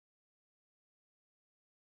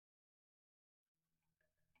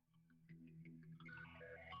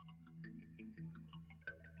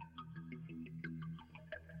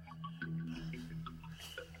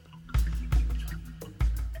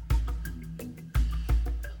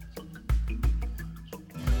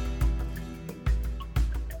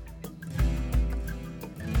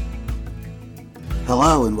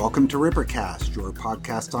Hello and welcome to Rippercast, your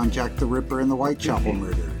podcast on Jack the Ripper and the Whitechapel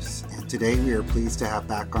murders. And today we are pleased to have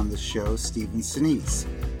back on the show Stephen Sinise,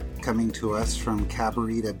 coming to us from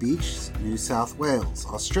Cabarita Beach, New South Wales,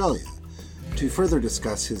 Australia, to further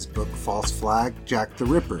discuss his book False Flag, Jack the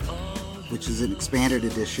Ripper, which is an expanded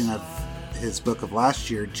edition of his book of last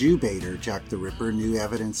year, Jew Baiter, Jack the Ripper, New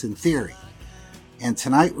Evidence and Theory. And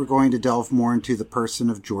tonight we're going to delve more into the person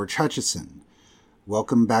of George Hutchison.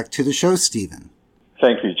 Welcome back to the show, Stephen.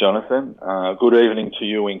 Thank you, Jonathan. Good evening to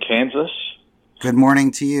you in Kansas. Good morning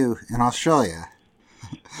to you in Australia.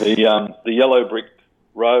 The yellow brick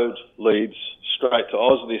road leads straight to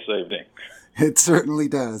Oz this evening. It certainly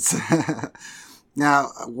does. Now,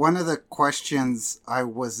 one of the questions I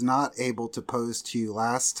was not able to pose to you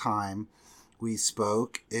last time we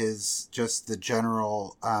spoke is just the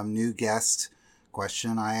general new guest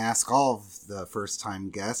question I ask all of the first-time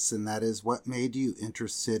guests, and that is, what made you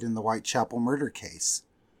interested in the Whitechapel murder case?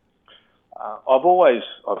 I've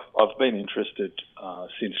been interested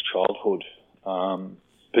since childhood,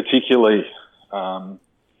 particularly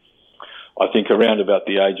I think around about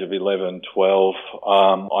the age of 11, 12,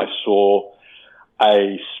 I saw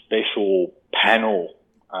a special panel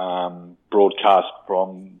broadcast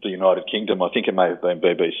from the United Kingdom. I think it may have been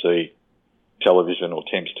BBC television or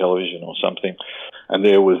Thames Television or something, and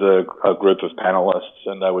there was a group of panellists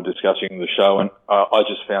and they were discussing the show, and I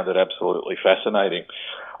just found it absolutely fascinating.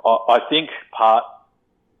 I think part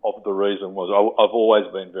of the reason was I've always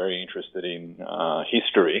been very interested in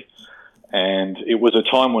history, and it was a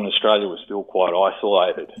time when Australia was still quite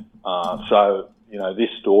isolated. So, you know,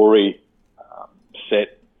 this story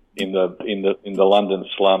set in the London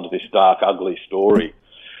slums, this dark, ugly story,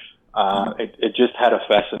 it just had a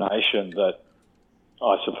fascination that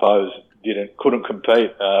I suppose couldn't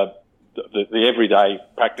compete. The everyday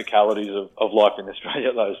practicalities of life in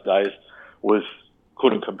Australia those days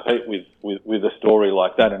couldn't compete with a story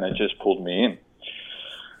like that, and it just pulled me in.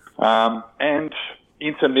 And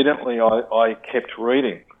intermittently, I kept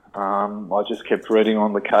reading. I just kept reading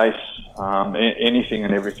on the case, anything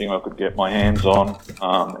and everything I could get my hands on,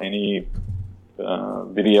 any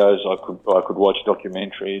videos I could watch,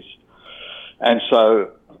 documentaries, and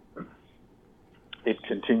so it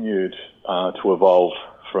continued to evolve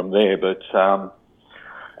from there. But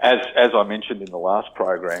as I mentioned in the last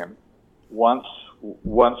program, once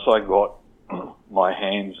I got my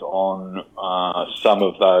hands on some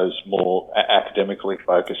of those more academically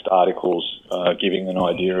focused articles giving an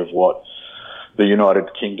idea of what the United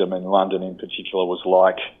Kingdom and London in particular was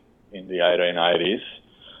like in the 1880s,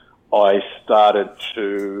 I started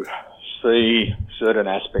to see certain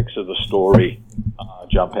aspects of the story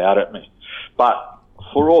jump out at me. But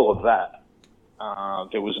for all of that,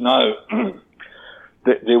 there was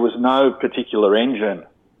no particular engine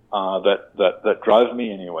that drove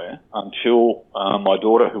me anywhere until my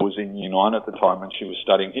daughter, who was in Year 9 at the time, and she was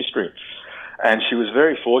studying history. And she was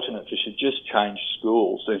very fortunate because she'd just changed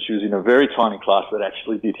schools, and she was in a very tiny class that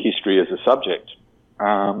actually did history as a subject.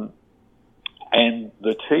 And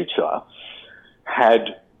the teacher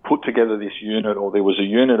had put together this unit, or there was a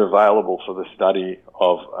unit available for the study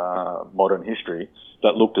of modern history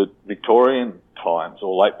that looked at Victorian times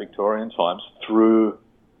or late Victorian times through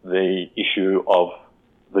the issue of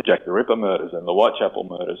the Jack the Ripper murders and the Whitechapel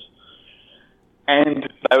murders.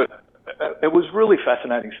 And it was really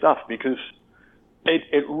fascinating stuff because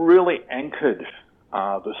it really anchored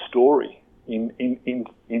the story in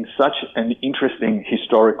such an interesting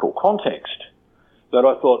historical context that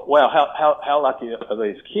I thought, wow, how lucky are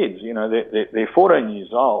these kids? You know, they're 14 years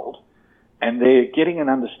old and they're getting an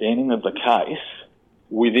understanding of the case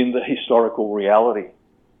within the historical reality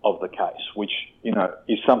of the case, which, you know,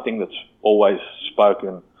 is something that's always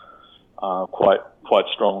spoken quite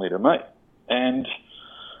strongly to me. And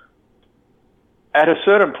at a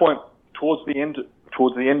certain point towards the end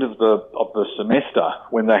of the semester,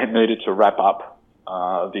 when they had needed to wrap up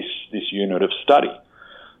this unit of study,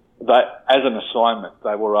 that as an assignment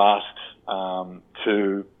they were asked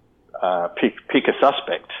to pick a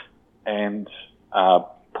suspect and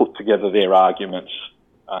put together their arguments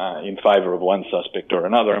in favour of one suspect or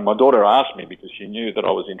another. And my daughter asked me because she knew that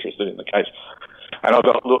I was interested in the case. And I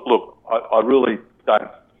thought, look, I really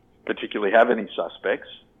don't particularly have any suspects,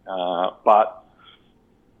 but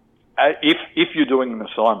if you're doing an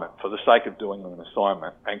assignment for the sake of doing an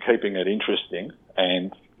assignment and keeping it interesting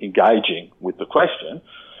and engaging with the question,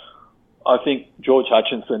 I think George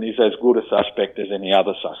Hutchison is as good a suspect as any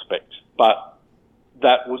other suspect. But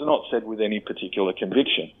that was not said with any particular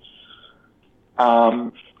conviction.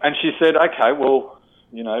 And she said, okay, well,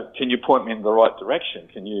 you know, can you point me in the right direction?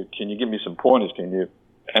 Can you give me some pointers? Can you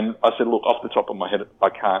And I said, look, off the top of my head, I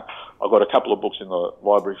can't. I've got a couple of books in the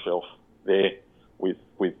library shelf there with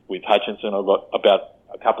Hutchinson. I've got about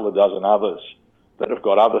a couple of dozen others that have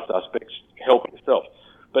got other suspects. Help yourself.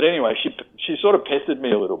 But anyway, she sort of pestered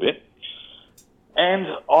me a little bit, and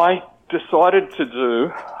I decided to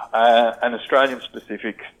do an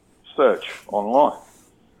Australian-specific search online.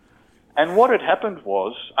 And what had happened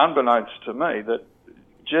was, unbeknownst to me, that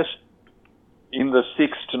just in the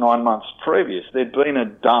 6 to 9 months previous, there'd been a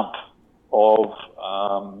dump of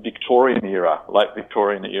late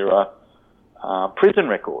Victorian era prison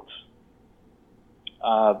records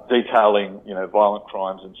detailing, violent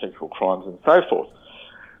crimes and sexual crimes and so forth.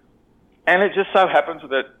 And it just so happens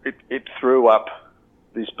that it threw up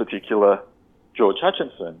this particular George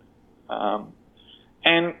Hutchinson.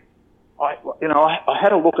 And I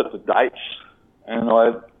had a look at the dates, and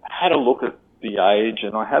I had a look at the age,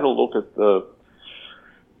 and I had a look at the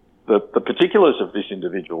particulars of this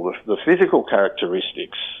individual, the physical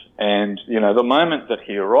characteristics, and the moment that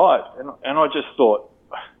he arrived, and I just thought,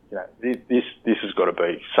 this has got to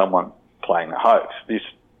be someone playing a hoax.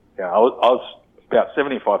 I was about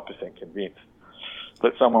 75% convinced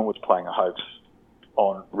that someone was playing a hoax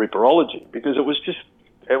on Ripperology, because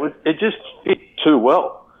it just fit too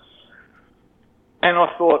well. And I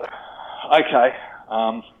thought, okay,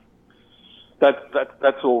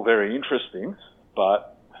 that's all very interesting,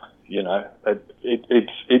 but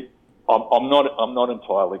I'm not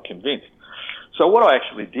entirely convinced. So what I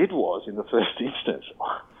actually did was, in the first instance,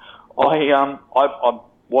 I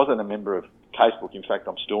wasn't a member of Casebook. In fact,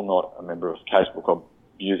 I'm still not a member of Casebook. I'm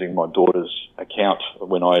using my daughter's account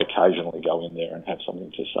when I occasionally go in there and have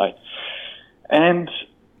something to say. And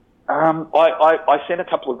I sent a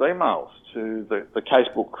couple of emails to the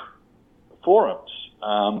Casebook forums,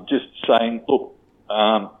 just saying, look,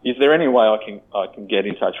 is there any way I can get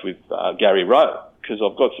in touch with Gary Rowe? Because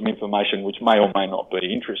I've got some information which may or may not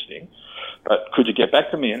be interesting, but could you get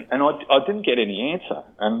back to me? And I didn't get any answer.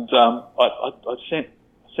 And I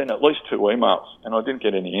sent at least 2 emails, and I didn't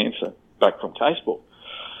get any answer back from Casebook.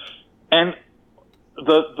 And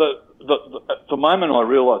the moment I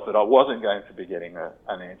realised that I wasn't going to be getting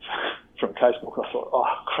an answer from Casebook, I thought, oh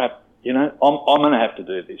crap, I'm going to have to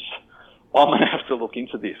do this. I'm going to have to look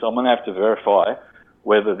into this. I'm going to have to verify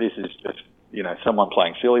whether this is just, someone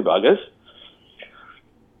playing silly buggers,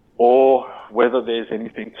 or whether there's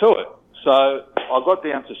anything to it. So I got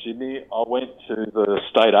down to Sydney. I went to the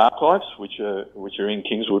State Archives, which are in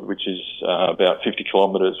Kingswood, which is about 50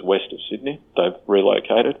 kilometres west of Sydney. They've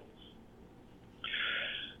relocated.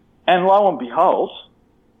 And lo and behold,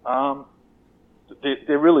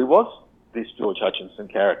 there really was this George Hutchinson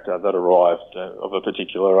character that arrived of a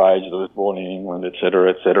particular age, that was born in England, et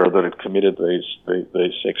cetera, that had committed these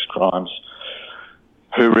sex crimes,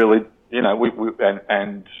 who really,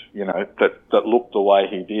 that looked the way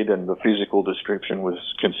he did, and the physical description was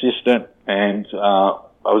consistent. And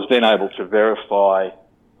I was then able to verify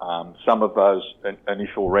some of those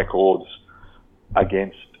initial records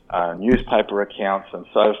against newspaper accounts and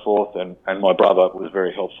so forth. And my brother was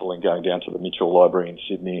very helpful in going down to the Mitchell Library in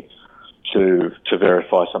Sydney to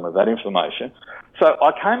verify some of that information. So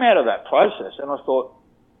I came out of that process and I thought,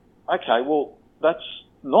 okay, well, that's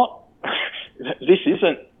not, this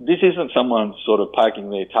isn't someone sort of poking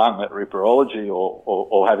their tongue at Ripperology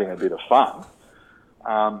or having a bit of fun.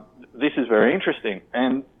 This is very interesting.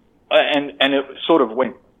 And it sort of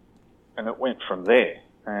went from there.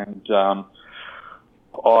 And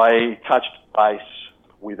I touched base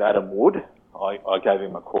with Adam Wood. I gave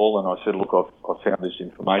him a call and I said, look, I've found this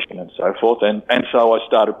information and so forth. And so I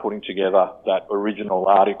started putting together that original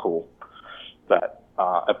article that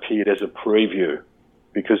appeared as a preview,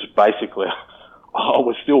 because basically I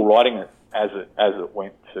was still writing it as it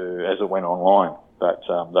went online,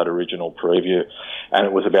 that original preview. And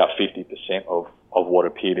it was about 50% of what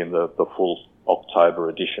appeared in the full October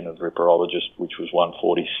edition of Ripperologist, which was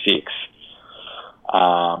 146.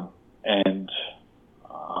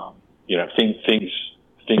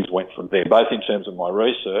 Things went from there, both in terms of my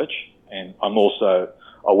research, and I'm also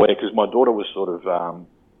aware, because my daughter was sort of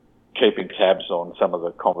keeping tabs on some of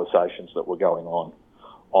the conversations that were going on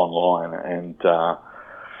online, and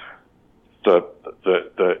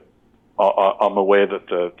I'm aware that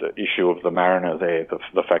the issue of the mariner there,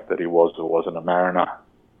 the fact that he was or wasn't a mariner,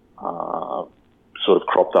 sort of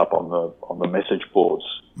cropped up on the message boards.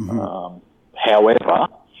 Mm-hmm. However,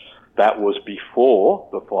 that was before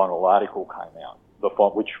the final article came out,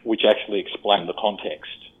 which actually explained the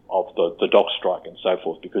context of the dock strike and so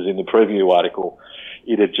forth, because in the preview article,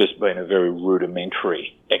 it had just been a very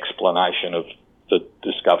rudimentary explanation of the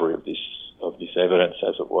discovery of this evidence,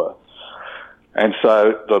 as it were. And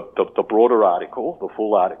so the broader article, the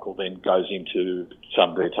full article, then goes into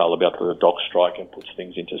some detail about the dock strike and puts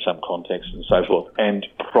things into some context and so forth. And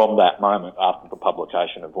from that moment, after the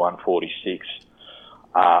publication of 146,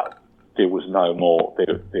 there was no more.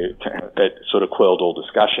 That sort of quelled all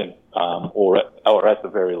discussion, or at the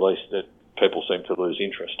very least, that people seemed to lose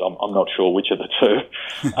interest. I'm not sure which of the two,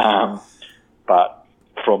 but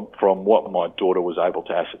from what my daughter was able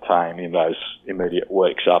to ascertain in those immediate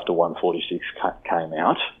weeks after 146 came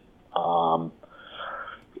out,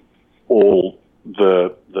 all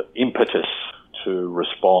the impetus to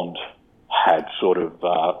respond had sort of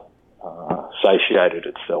satiated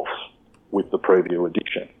itself with the preview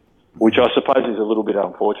edition, which I suppose is a little bit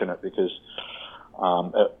unfortunate because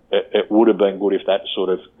it would have been good if that sort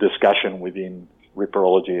of discussion within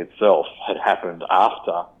Ripperology itself had happened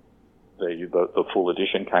after the full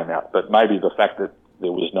edition came out. But maybe the fact that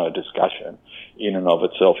there was no discussion in and of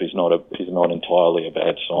itself is not entirely a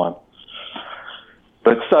bad sign.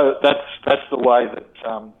 But so that's the way that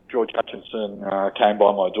George Hutchinson came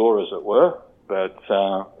by my door, as it were. But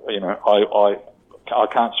I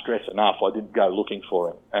can't stress enough, I didn't go looking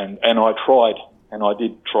for him, and I tried, and I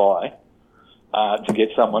did try to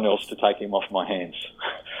get someone else to take him off my hands.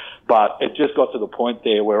 But it just got to the point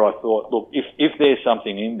there where I thought, look, if there's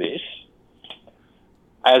something in this,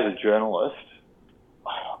 as a journalist,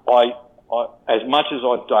 I as much as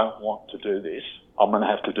I don't want to do this, I'm going to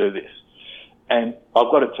have to do this. And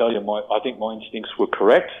I've got to tell you, I think my instincts were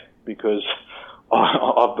correct, because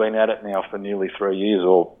I've been at it now for nearly 3 years,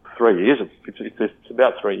 or 3 years. It's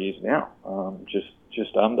about 3 years now,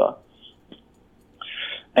 just under.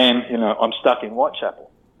 And, I'm stuck in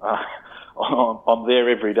Whitechapel. I'm there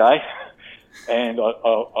every day, and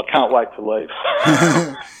I can't wait to leave.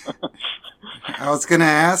 I was going to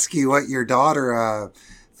ask you what your daughter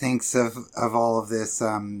thinks of all of this,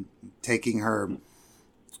 taking her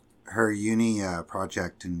uni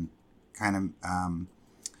project and kind of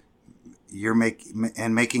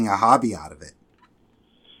making a hobby out of it.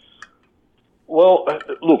 Well,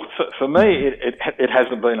 look, for me, it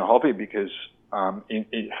hasn't been a hobby because I've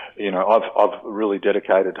really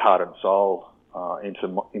dedicated heart and soul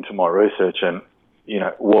into my research, and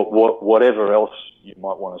whatever else you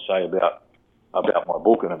might want to say about my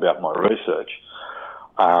book and about my research,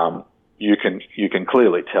 you can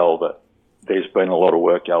clearly tell that there's been a lot of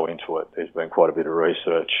work go into it. There's been quite a bit of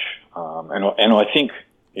research, and I think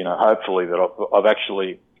hopefully that I've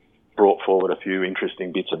actually brought forward a few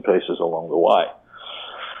interesting bits and pieces along the way.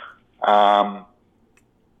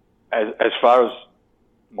 As far as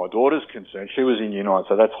my daughter's concerned, she was in Year 9,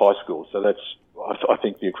 so that's high school. So that's, I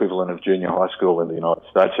think, the equivalent of junior high school in the United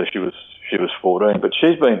States. So she was 14, but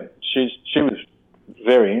she was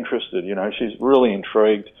very interested. She's really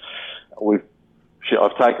intrigued.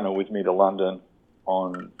 I've taken her with me to London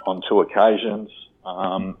on 2 occasions.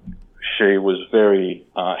 She was very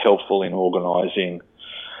helpful in organising,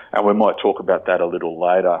 and we might talk about that a little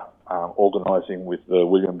later, organising with the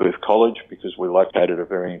William Booth College, because we located a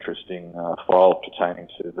very interesting file pertaining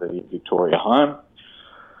to the Victoria home.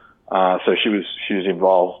 So she was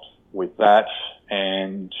involved with that,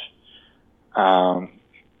 and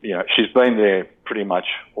she's been there pretty much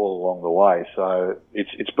all along the way. So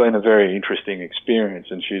it's been a very interesting experience,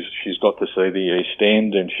 and she's got to see the East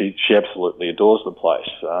End, and she absolutely adores the place.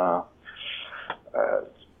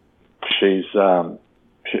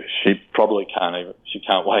 She probably can't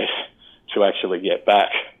wait to actually get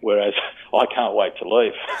back, whereas I can't wait to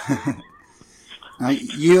leave.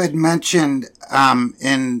 You had mentioned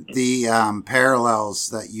in the parallels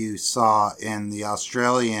that you saw in the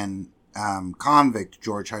Australian convict,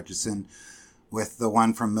 George Hutchinson, with the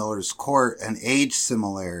one from Miller's Court, an age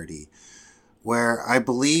similarity, where I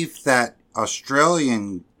believe that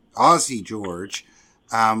Aussie George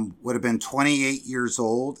would have been 28 years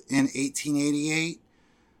old in 1888,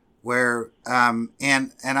 where, and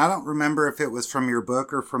I don't remember if it was from your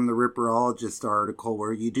book or from the Ripperologist article,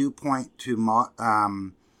 where you do point to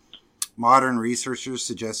modern researchers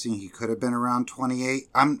suggesting he could have been around 28.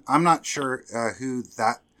 I'm not sure who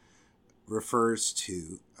that refers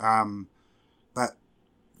to, but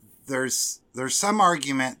there's some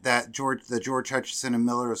argument that the George Hutchinson and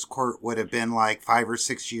Miller's Court would have been like 5 or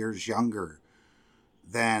 6 years younger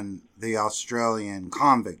than the Australian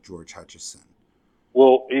convict George Hutchinson.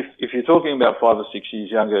 Well, if you're talking about 5 or 6 years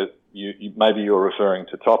younger, maybe you're referring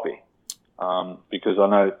to Toppy, because I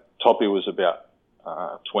know Toppy was about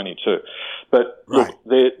 22. But right.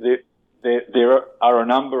 Look, there are a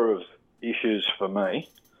number of issues for me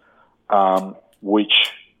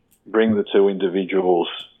which bring the two individuals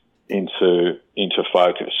into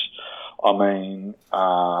focus. I mean,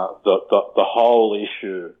 the whole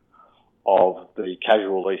issue of the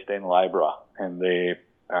casual East End labourer and their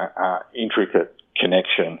intricate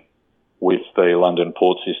connection with the London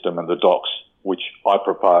port system and the docks, which I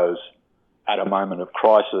propose at a moment of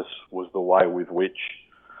crisis was the way with which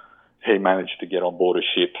he managed to get on board a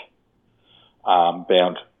ship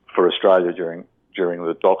bound for Australia during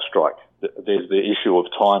the dock strike. There's the issue of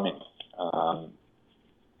timing.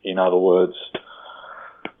 In other words,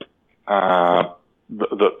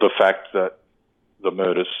 the fact that the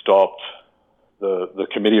murders stopped, the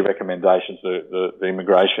committee recommendations, the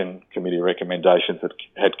immigration committee recommendations that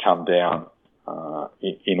had come down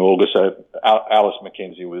in August. So Alice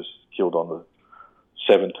Mackenzie was killed on the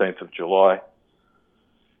 17th of July,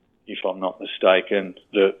 if I'm not mistaken.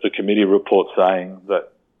 The committee report saying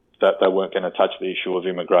that they weren't going to touch the issue of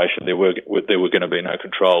immigration. There were going to be no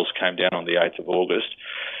controls, came down on the 8th of August.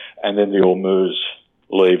 And then the Ormuz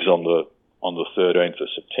leaves on the 13th of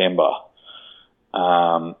September.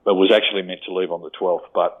 It was actually meant to leave on the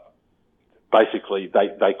 12th, but basically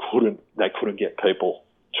they couldn't get people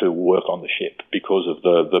to work on the ship because of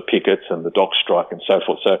the pickets and the dock strike and so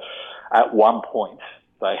forth. So at one point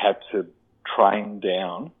they had to train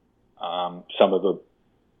down some of the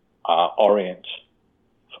Orient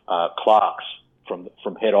clerks from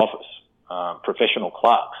head office, professional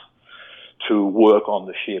clerks, to work on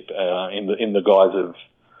the ship in the guise of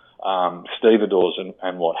stevedores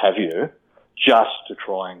and what have you, just to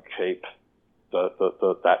try and keep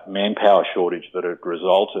that manpower shortage that had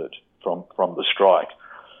resulted from the strike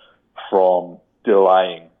from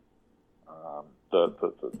delaying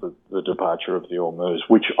the departure of the Ormuz,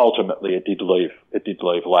 which ultimately it did leave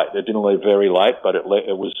late. It didn't leave very late, but it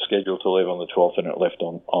was scheduled to leave on the 12th and it left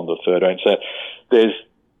on the 13th. So there's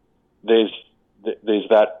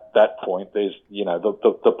that point. There's, you know,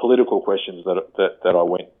 the political questions that I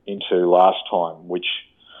went into last time, which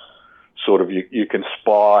sort of you can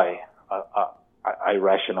spy a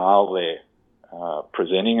rationale there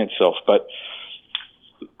presenting itself. But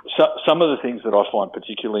some of the things that I find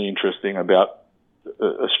particularly interesting about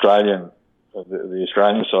the Australian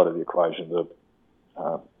side of the equation, the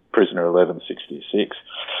prisoner 1166,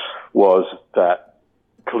 was that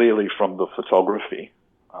clearly from the photography,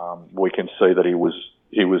 we can see that he was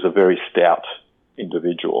a very stout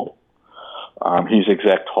individual. His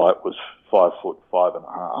exact height was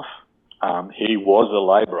 5'5.5". He was a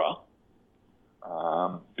labourer,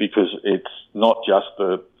 because it's not just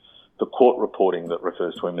the court reporting that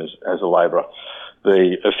refers to him as a labourer.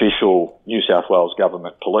 The official New South Wales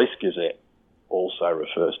Government Police Gazette also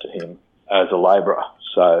refers to him as a labourer.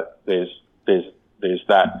 So there's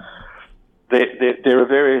that. There are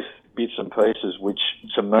various bits and pieces which,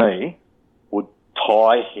 to me, would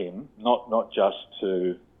tie him not just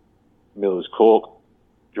to Miller's Court,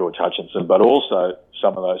 George Hutchinson, but also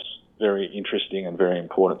some of those very interesting and very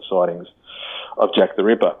important sightings of Jack the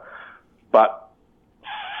Ripper. But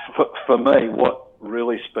for me, what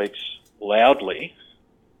really speaks loudly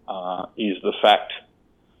is the fact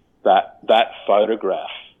that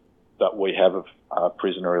photograph that we have of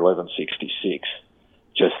prisoner 1166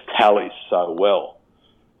 just tallies so well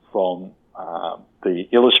from the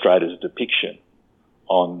Illustrator's depiction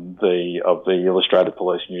of the Illustrated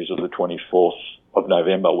Police News of the 24th of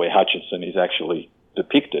November, where Hutchinson is actually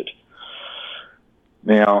depicted.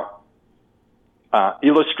 Now,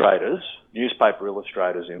 illustrators, newspaper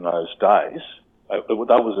illustrators in those days, that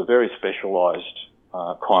was a very specialised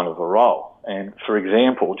kind of a role. And for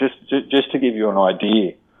example, just to give you an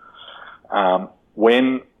idea,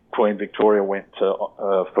 when Queen Victoria went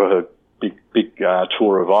for her big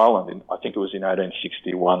tour of Ireland, I think it was in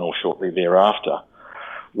 1861 or shortly thereafter,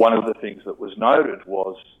 one of the things that was noted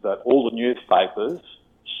was that all the newspapers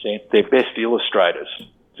sent their best illustrators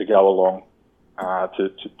to go along to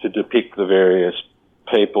depict the various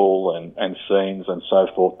people and scenes and so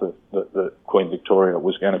forth that Queen Victoria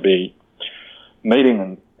was going to be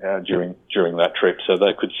meeting during that trip, so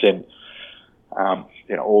they could send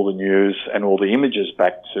all the news and all the images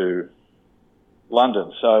back to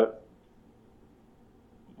London. So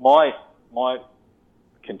my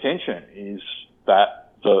contention is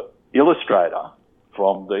that the illustrator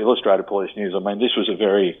from the Illustrated Police News, I mean, this was a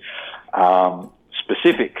very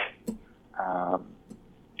specific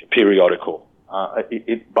periodical.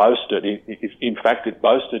 It boasted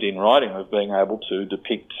in writing of being able to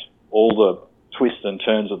depict all the twists and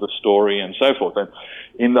turns of the story and so forth. And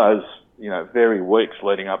in those, very weeks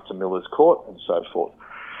leading up to Miller's Court and so forth,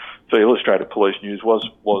 the Illustrated Police News was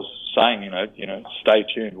saying, stay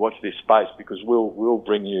tuned, watch this space, because we'll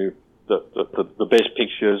bring you the best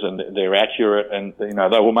pictures, and they're accurate. And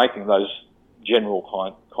they were making those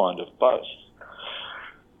general kind of boast.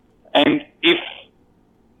 And if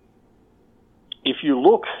you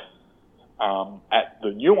look at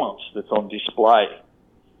the nuance that's on display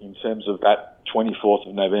in terms of that 24th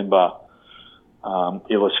of November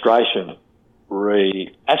illustration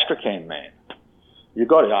re Astrakhan Man, you've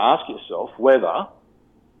got to ask yourself whether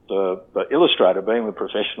the illustrator, being the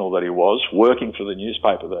professional that he was, working for the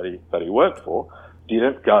newspaper that he worked for,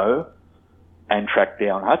 didn't go and track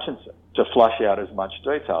down Hutchinson to flush out as much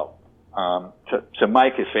detail, to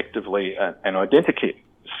make effectively an identikit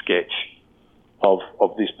sketch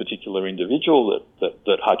of this particular individual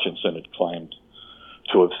that Hutchinson had claimed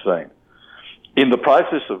to have seen. In the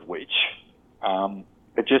process of which,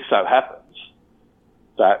 it just so happens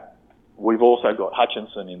that we've also got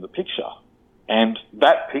Hutchinson in the picture. And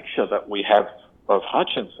that picture that we have of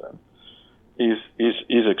Hutchinson is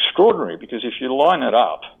extraordinary, because if you line it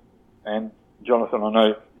up, and Jonathan, I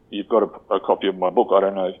know you've got a copy of my book. I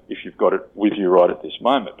don't know if you've got it with you right at this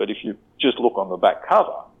moment, but if you just look on the back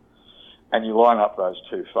cover and you line up those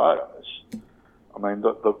two photos, I mean,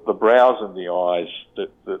 the brows and the eyes,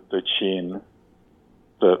 the chin,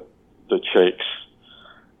 the cheeks,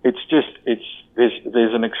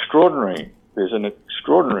 there's an extraordinary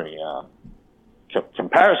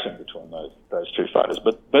comparison between those two photos.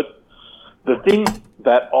 But the thing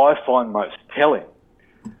that I find most telling,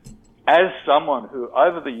 as someone who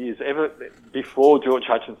over the years, before George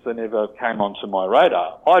Hutchinson ever came onto my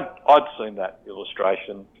radar, I'd seen that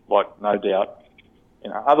illustration, like no doubt,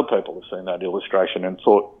 other people have seen that illustration and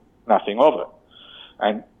thought nothing of it.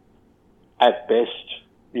 And at best,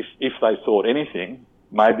 if they thought anything,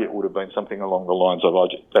 maybe it would have been something along the lines of,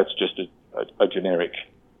 that's just a generic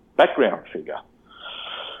background figure.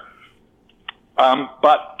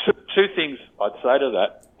 But two things I'd say to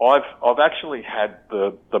that. I've actually had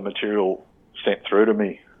the material sent through to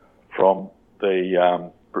me from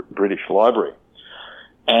the British Library,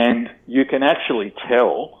 and you can actually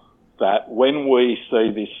tell that when we see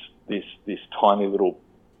this tiny little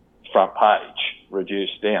front page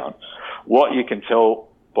reduced down, what you can tell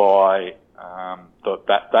by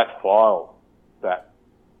that file that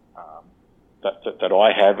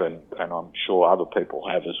I have, and I'm sure other people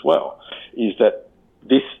have as well, is that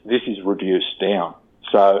this is reduced down.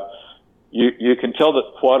 So you can tell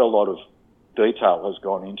that quite a lot of detail has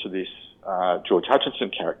gone into this George Hutchinson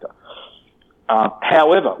character.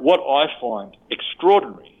 However, what I find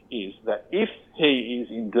extraordinary is that if he is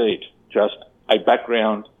indeed just a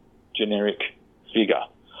background generic figure,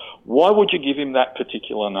 why would you give him that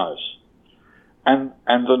particular nose? And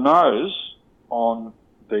the nose on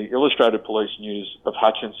the Illustrated Police News of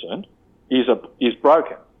Hutchinson is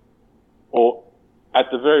broken, or at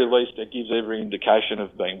the very least it gives every indication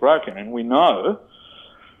of being broken. And we know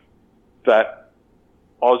that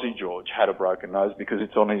Aussie George had a broken nose because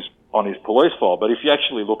it's on his police file. But if you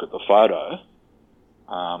actually look at the photo,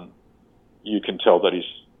 you can tell that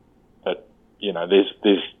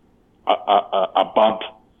there's a bump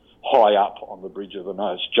high up on the bridge of the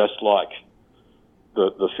nose, just like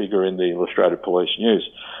the figure in the Illustrated Police News.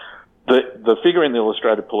 The figure in the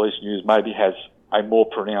Illustrated Police News maybe has a more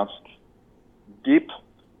pronounced dip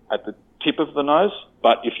at the tip of the nose,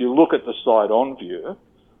 but if you look at the side-on view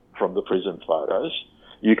from the prison photos,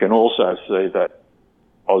 you can also see that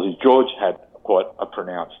Aussie George had quite a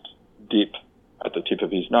pronounced dip at the tip of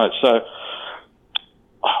his nose. So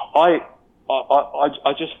I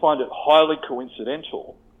just find it highly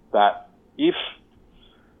coincidental that if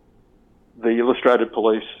the Illustrated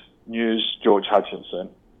Police News George Hutchinson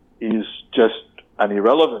is just an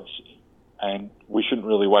irrelevancy and we shouldn't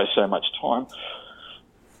really waste so much time,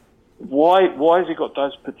 why has he got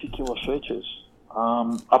those particular features?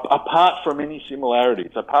 Apart from any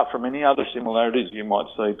similarities, apart from any other similarities you might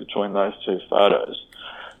see between those two photos,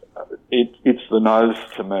 it's the nose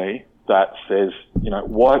to me that says,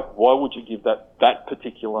 why would you give that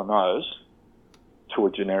particular nose to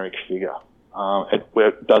a generic figure?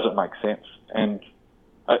 It doesn't make sense. And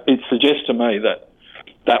it suggests to me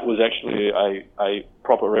that was actually a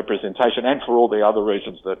proper representation, and for all the other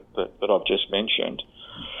reasons that I've just mentioned,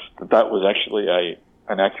 that was actually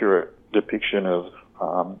an accurate depiction of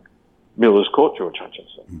Miller's Court George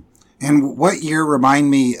Hutchinson. And what year, remind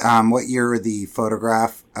me, what year the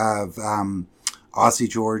photograph of Aussie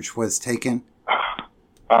George was taken?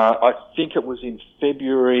 I think it was in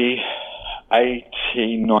February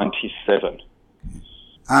 1897.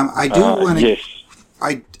 I do want to. Yes.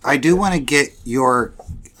 I do want to get your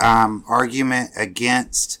argument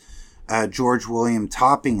against George William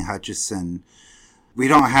Topping Hutchinson. We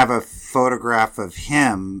don't have a photograph of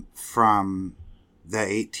him from the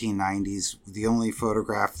 1890s. The only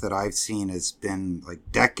photograph that I've seen has been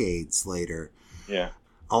like decades later. Yeah.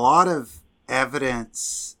 A lot of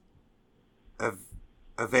evidence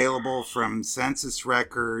available from census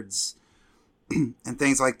records and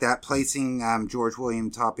things like that, placing George William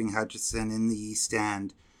Topping Hutchison in the East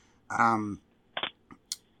End,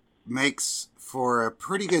 makes for a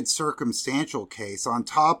pretty good circumstantial case, on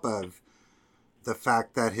top of the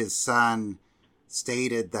fact that his son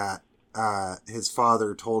stated that his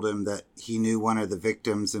father told him that he knew one of the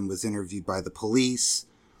victims and was interviewed by the police.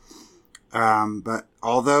 But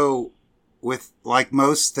although, with like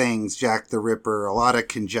most things, Jack the Ripper, a lot of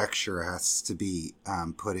conjecture has to be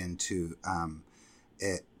put into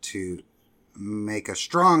it to make a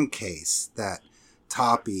strong case that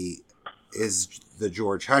Toppy is the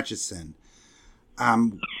George Hutchison.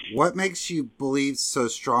 What makes you believe so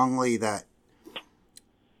strongly that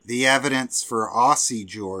the evidence for Aussie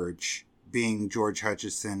George being George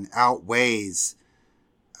Hutchison outweighs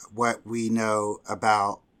what we know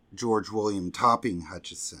about George William Topping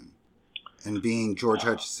Hutchison and being George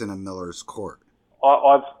Hutchison in Miller's Court?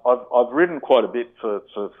 I've written quite a bit for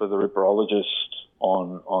the Ripperologist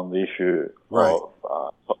on the issue of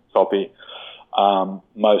Toppy.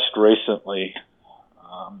 Most recently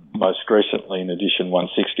in edition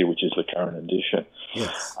 160, which is the current edition.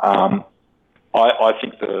 Yes. I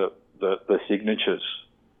think the signatures,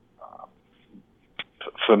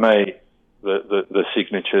 for me, the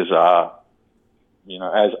signatures are,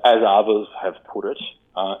 as others have put it,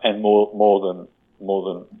 and more than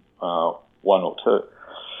one or two.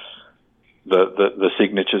 The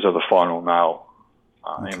signatures are the final nail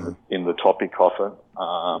in the Toppy coffin.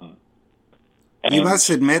 You must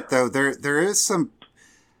admit, though, there is some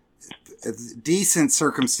decent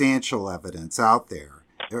circumstantial evidence out there.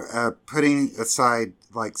 Putting aside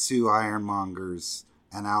like Sue Ironmonger's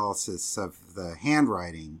analysis of the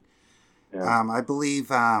handwriting, I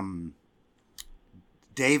believe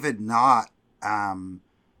David Knott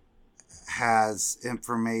has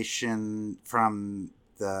information from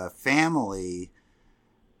the family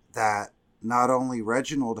that not only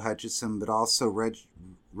Reginald Hutchison but also Reg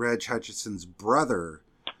Hutchison's brother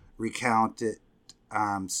recounted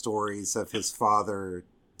stories of his father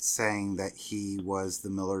saying that he was the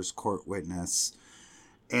Miller's Court witness.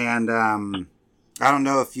 And I don't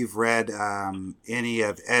know if you've read any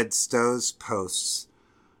of Ed Stowe's posts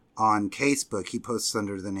on Casebook. He posts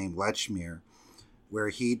under the name Lechmere, where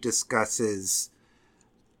he discusses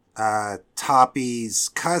Toppy's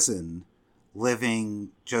cousin living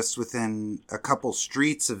just within a couple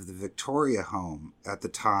streets of the Victoria home at the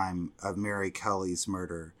time of Mary Kelly's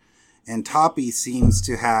murder. And Toppy seems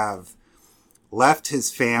to have left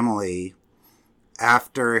his family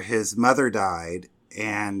after his mother died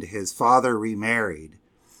and his father remarried.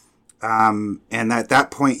 And at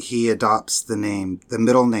that point, he adopts the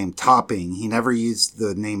middle name Topping. He never used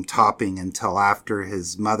the name Topping until after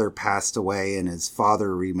his mother passed away and his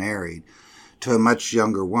father remarried to a much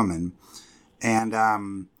younger woman. And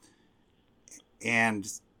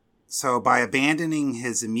so by abandoning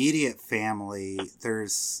his immediate family,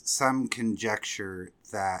 there's some conjecture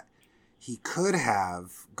that he could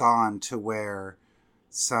have gone to where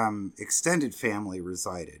some extended family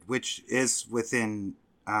resided, which is within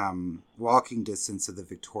walking distance of the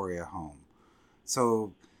Victoria home.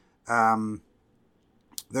 So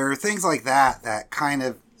there are things like that kind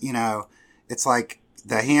of, it's like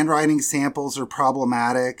the handwriting samples are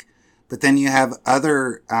problematic, but then you have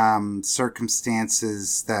other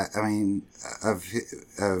circumstances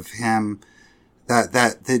of him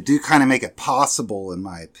that do kind of make it possible, in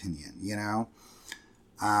my opinion,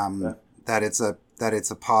 that it's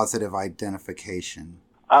a positive identification.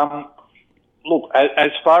 Look,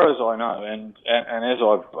 as far as I know, and as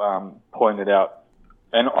I've pointed out,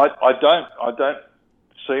 and I don't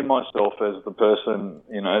see myself as the person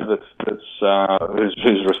that's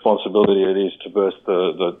whose responsibility it is to burst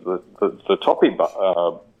the Toppy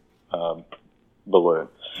balloon,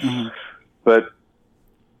 but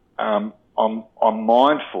I'm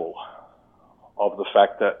mindful of the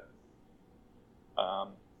fact that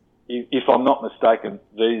if I'm not mistaken,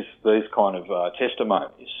 these kind of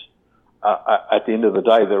testimonies, at the end of the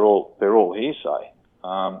day, they're all hearsay.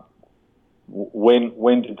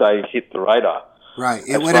 When did they hit the radar? Right.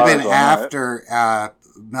 It would have been after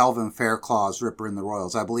Melvin Fairclaw's Ripper and the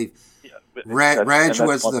Royals, I believe. Yeah, Reg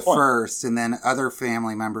was the first, and then other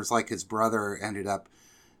family members, like his brother, ended up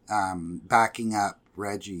backing up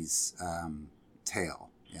Reggie's tale.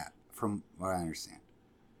 Yeah, from what I understand.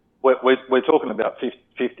 We're talking about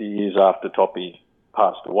 50 years after Toppy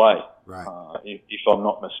passed away. Right. If I'm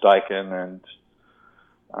not mistaken, and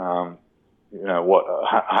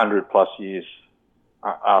 100 plus years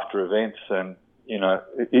after events, and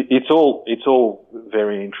it's all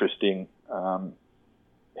very interesting.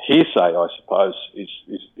 Hearsay, I suppose,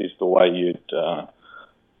 is the way you'd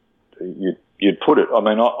put it. I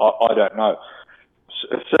mean, I don't know.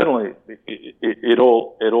 Certainly, it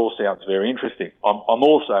all sounds very interesting. I'm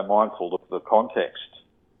also mindful of the context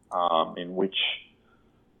in which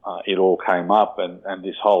it all came up, and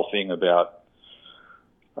this whole thing about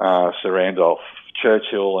Sir Randolph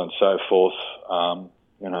Churchill and so forth.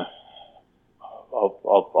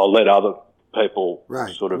 I'll let other people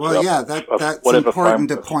sort of... Well, yeah, that's important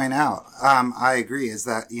to point out. I agree, is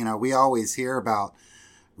that, we always hear about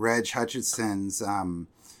Reg Hutchinson's, the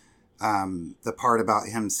part about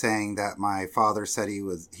him saying that my father said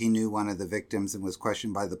he knew one of the victims and was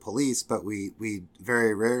questioned by the police, but we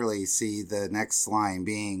very rarely see the next line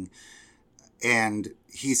being, and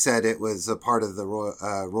he said it was a part of the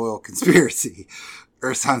royal conspiracy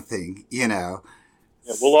or something, Yeah,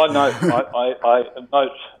 well, I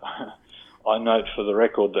note for the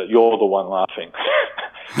record that you're the one laughing,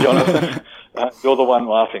 Jonathan. You're the one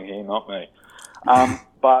laughing here, not me.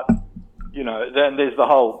 But then there's the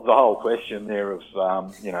whole question there of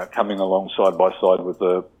coming along side by side with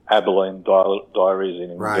the Abilene diaries in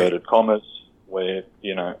inverted commas, where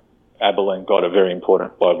Abilene got a very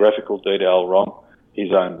important biographical detail wrong,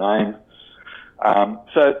 his own name.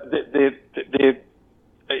 So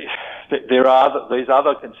there are these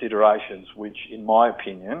other considerations which, in my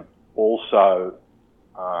opinion, also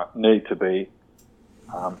need to be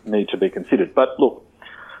considered. But look,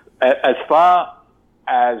 as far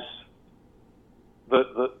as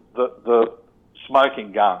the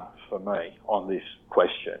smoking gun for me on this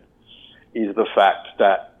question is the fact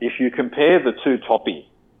that if you compare the two Toppy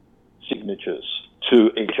signatures to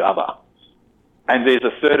each other, and there's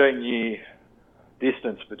a 13-year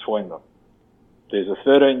distance between them. There's a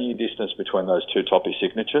 13-year distance between those two Toppy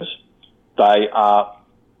signatures. They are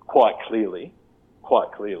quite clearly, by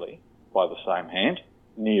the same hand,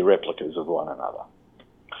 near replicas of one another.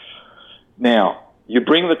 Now, you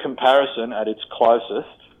bring the comparison at its closest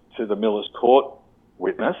to the Miller's Court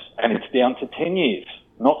witness, and it's down to 10 years.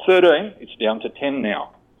 Not 13, it's down to 10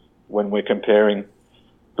 now, when we're comparing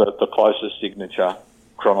the closest signature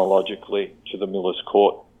chronologically to the Miller's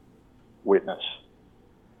Court witness.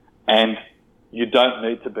 And you don't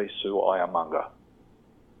need to be Sue Iamanga.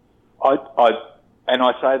 I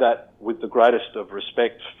say that with the greatest of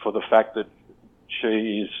respect for the fact that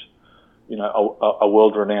she is, a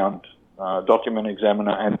world-renowned document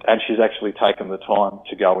examiner, and she's actually taken the time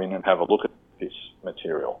to go in and have a look at this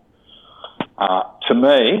material. To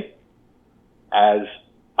me, as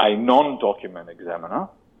a non-document examiner,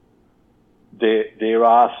 there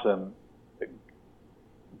are some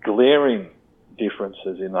glaring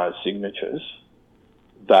differences in those signatures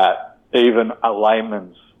that even a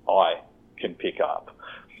layman's eye can pick up.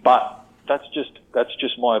 But that's just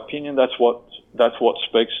my opinion. That's what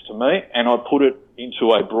speaks to me, and I put it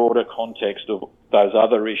into a broader context of those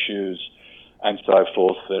other issues and so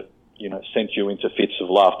forth that sent you into fits of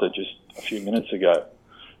laughter just a few minutes ago,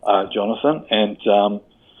 Jonathan. And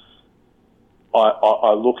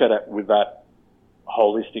I look at it with that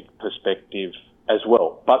holistic perspective as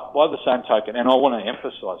well. But by the same token, and I want to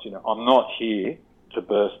emphasise, I'm not here to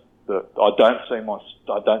burst I don't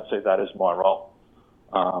see that as my role.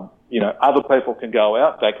 Other people can go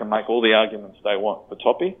out, they can make all the arguments they want for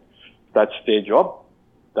Toppy. That's their job.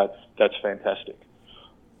 That's fantastic.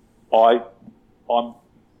 I'm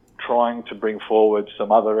trying to bring forward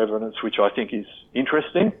some other evidence which I think is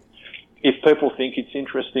interesting. If people think it's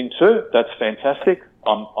interesting too, that's fantastic.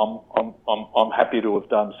 I'm happy to have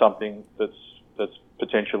done something that's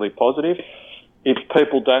potentially positive. If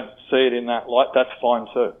people don't see it in that light, that's fine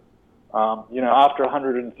too. After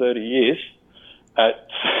 130 years, I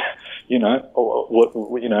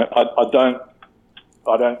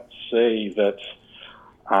don't see that,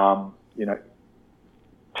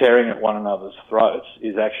 tearing at one another's throats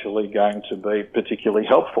is actually going to be particularly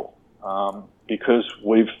helpful, because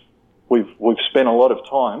we've spent a lot of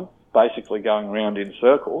time basically going around in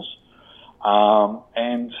circles,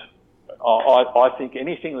 and I think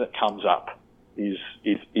anything that comes up is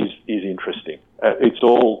interesting.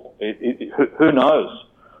 Who knows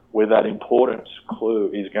where that important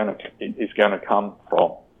clue is going to come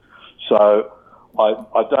from. So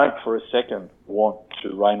I don't for a second want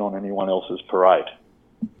to rain on anyone else's parade.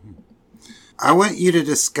 I want you to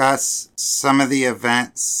discuss some of the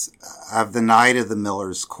events of the night of the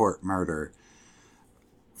Miller's Court murder.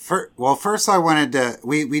 First I wanted to,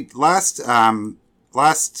 we last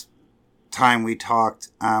time we talked,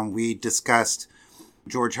 we discussed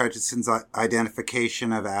George Hutchinson's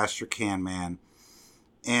identification of Astrakhan Man.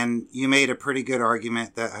 And you made a pretty good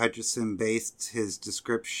argument that Hutchinson based his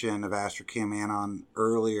description of Astrakhan Man on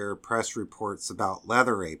earlier press reports about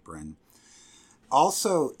Leather Apron.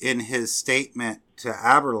 Also, in his statement to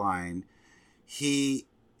Aberline, he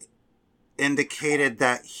indicated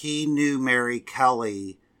that he knew Mary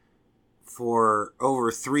Kelly for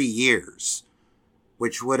over 3 years,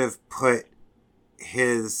 which would have put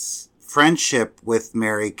his friendship with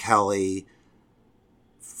Mary Kelly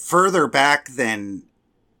further back than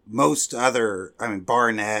most other,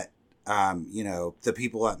 Barnett, the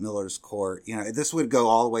people at Miller's Court. This would go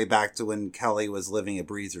all the way back to when Kelly was living at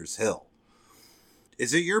Breezer's Hill.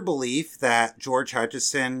 Is it your belief that George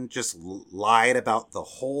Hutchinson just lied about the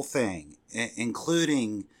whole thing,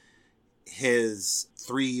 including his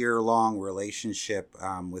 3-year-long relationship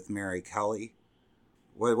with Mary Kelly?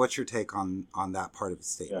 What's your take on that part of the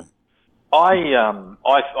statement? Yeah.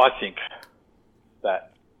 I think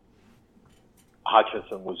that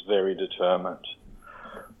Hutchinson was very determined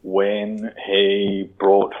when he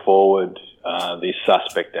brought forward this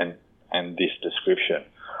suspect and this description.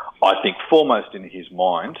 I think foremost in his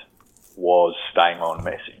mind was staying on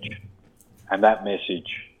message. And that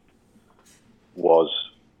message was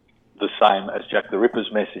the same as Jack the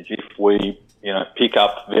Ripper's message. If we, pick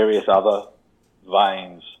up various other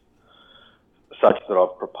veins such that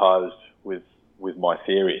I've proposed with my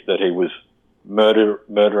theory, that he was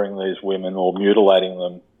murdering these women or mutilating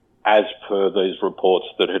them as per these reports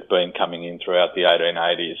that had been coming in throughout the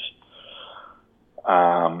 1880s.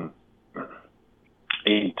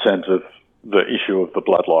 In terms of the issue of the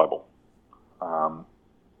blood libel.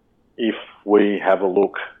 If we have a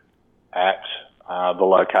look at the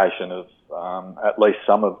location of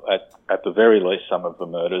at the very least some of the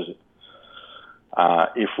murders,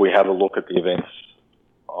 if we have a look at the events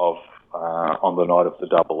of on the night of the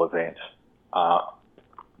double event,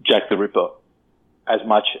 Jack the Ripper, as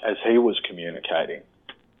much as he was communicating,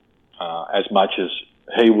 as much as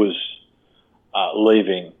he was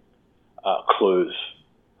leaving clues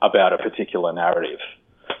about a particular narrative,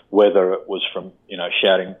 whether it was from,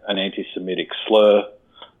 shouting an anti-Semitic slur,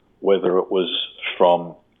 whether it was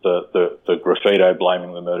from the graffito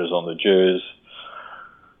blaming the murders on the Jews,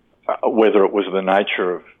 whether it was the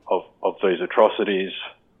nature of these atrocities,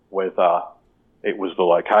 whether it was the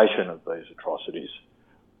location of these atrocities.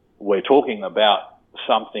 We're talking about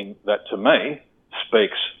something that, to me,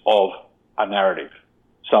 speaks of a narrative,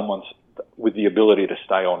 someone's with the ability to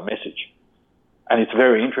stay on message. And it's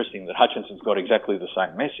very interesting that Hutchinson's got exactly the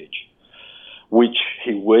same message, which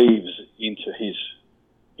he weaves into his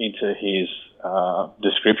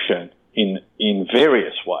description in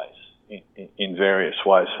various ways. In various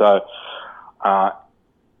ways. So,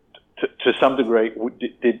 to some degree,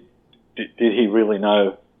 did he really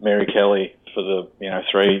know Mary Kelly for the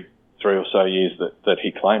three or so years that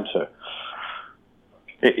he claimed to?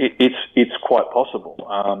 It's quite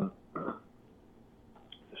possible.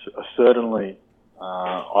 Certainly,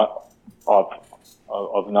 I've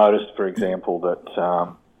noticed, for example, that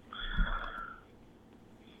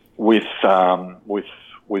with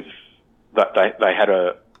that they had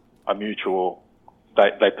a mutual,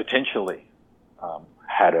 they potentially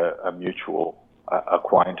had a mutual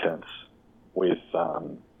acquaintance with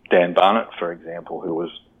Dan Barnett, for example, who was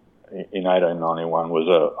in 1891 was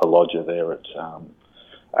a lodger there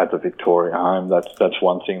at the Victoria Home. That's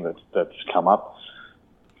one thing that's come up.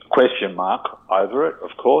 Question mark over it,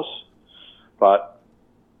 of course, but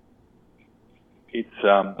it's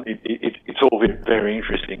all very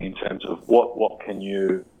interesting in terms of what can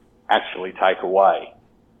you actually take away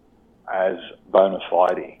as bona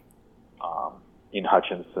fide in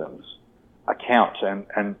Hutchinson's account,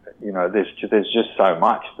 and there's just so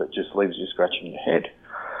much that just leaves you scratching your head.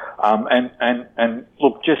 And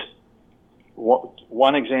look, just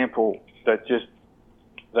one example that just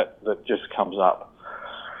comes up.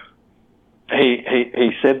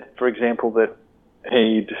 He said, for example, that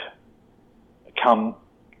he'd gone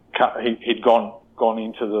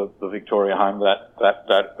into the Victoria Home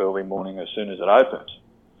that early morning as soon as it opened.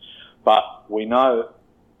 But we know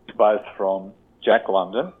both from Jack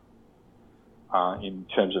London, in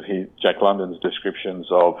terms of Jack London's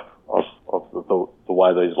descriptions of the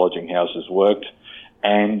way these lodging houses worked,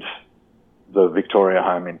 and the Victoria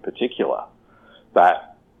Home in particular,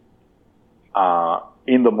 that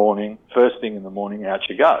in the morning, first thing in the morning, out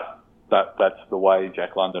you go. That's the way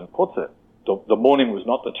Jack London puts it. The morning was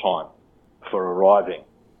not the time for arriving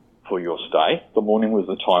for your stay. The morning was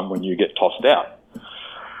the time when you get tossed out.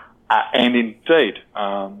 And indeed,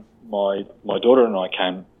 my daughter and I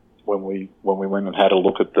when we went and had a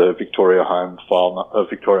look at the Victoria Home file,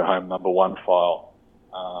 Victoria Home number 1 file,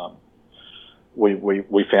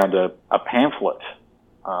 we found a pamphlet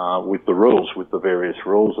with the various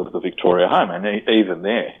rules of the Victoria Home, and even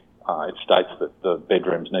there it states that the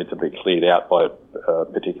bedrooms need to be cleared out by a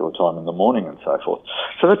particular time in the morning and so forth.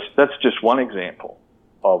 So that's just one example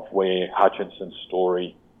of where Hutchinson's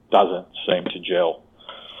story doesn't seem to gel.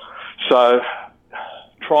 So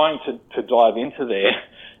trying to dive into there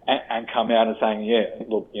and come out and saying, yeah,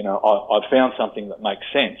 look, I've found something that makes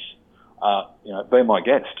sense, be my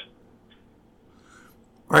guest.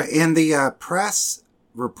 Right. In the press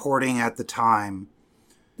reporting at the time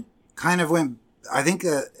kind of went, I think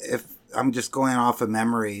if I'm just going off of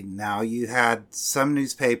memory now, you had some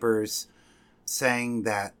newspapers saying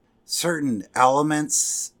that certain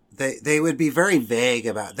elements, they would be very vague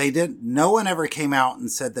about. No one ever came out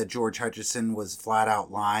and said that George Hutchinson was flat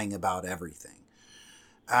out lying about everything.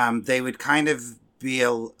 They would kind of be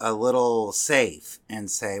a little safe and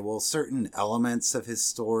say, well, certain elements of his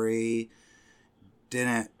story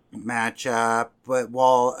didn't match up, but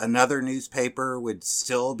while another newspaper would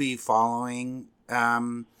still be following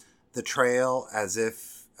the trail as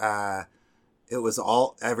if it was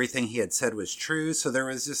everything he had said was true. So there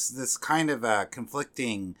was just this kind of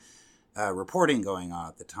conflicting reporting going on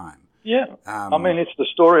at the time. Yeah. It's the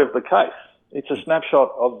story of the case. It's a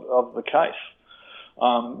snapshot of the case.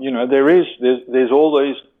 There's all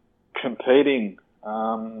these competing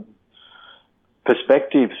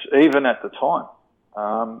perspectives, even at the time,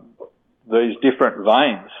 these different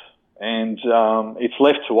veins. And it's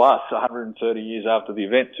left to us 130 years after the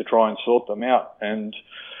event to try and sort them out. And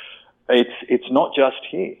it's not just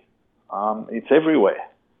here. It's everywhere.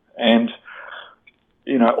 And,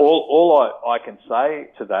 all I can say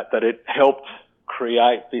to that it helped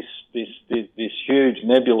create this huge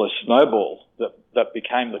nebulous snowball that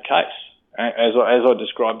became the case, as I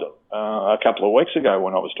described it a couple of weeks ago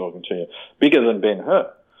when I was talking to you, bigger than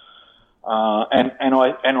Ben-Hur. And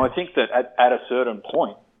I think that at a certain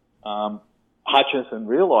point, Hutchinson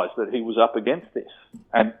realised that he was up against this,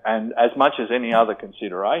 and as much as any other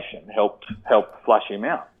consideration, helped flush him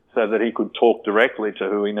out so that he could talk directly to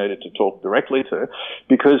who he needed to talk directly to,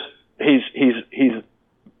 because his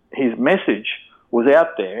message was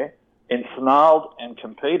out there, ensnarled and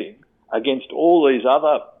competing against all these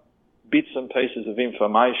other bits and pieces of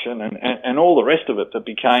information and all the rest of it that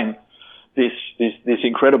became this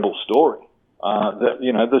incredible story.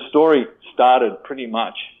 The story started pretty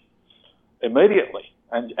much immediately,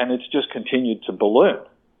 and it's just continued to balloon.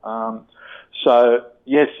 So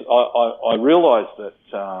yes, I realise that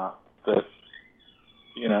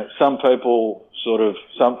some people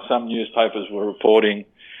some newspapers were reporting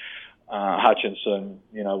Hutchinson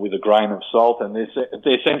with a grain of salt, and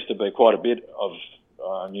there seems to be quite a bit of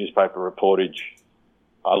newspaper reportage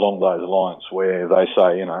along those lines where they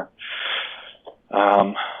say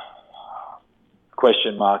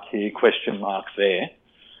question mark here, question mark there.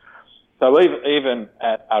 So even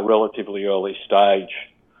at a relatively early stage,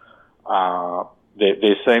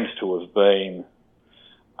 there seems to have been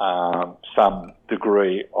some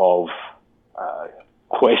degree of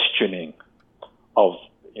questioning of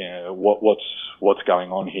what's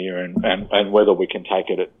going on here and whether we can take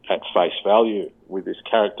it at face value with this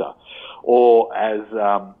character, or as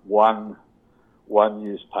one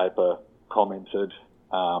newspaper commented,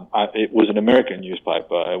 it was an American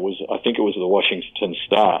newspaper. I think it was the Washington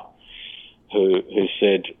Star, who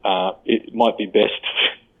said it might be best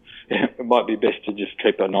to just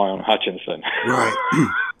keep an eye on Hutchinson. Right.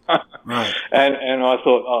 Right. And I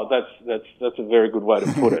thought, that's a very good way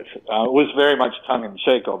to put it. It was very much tongue in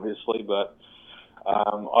cheek, obviously, but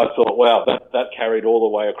I thought, wow, that carried all the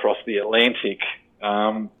way across the Atlantic.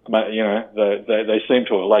 They seem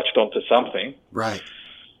to have latched onto something. Right.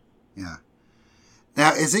 Yeah.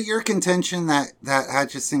 Now, is it your contention that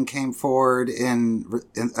Hutchinson came forward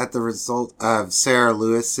at the result of Sarah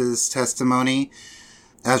Lewis's testimony,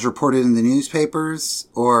 as reported in the newspapers,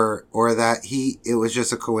 or that it was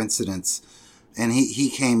just a coincidence, and he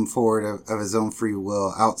came forward of his own free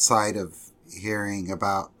will outside of hearing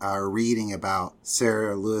about or reading about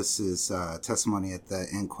Sarah Lewis's testimony at the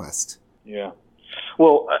inquest? Yeah.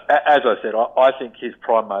 Well, as I said, I think his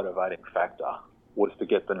prime motivating factor was to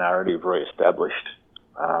get the narrative re-established.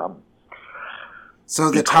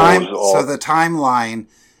 So the timeline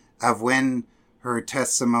of when her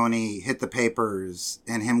testimony hit the papers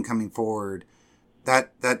and him coming forward,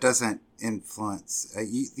 that doesn't influence.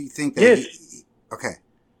 You think that? Yes. Okay.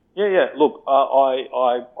 Yeah. Look,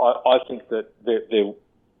 I think that there,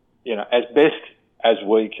 as best as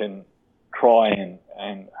we can try and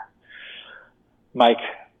make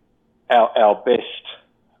our best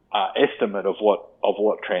estimate of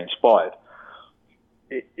what transpired,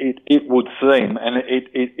 it would seem, and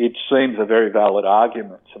it seems a very valid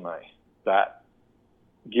argument to me, that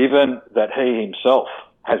given that he himself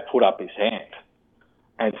has put up his hand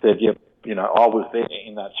and said, yep, I was there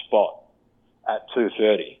in that spot at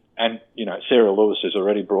 2:30, and Sarah Lewis has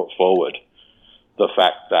already brought forward the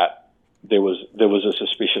fact that there was a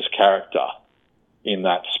suspicious character in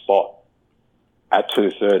that spot at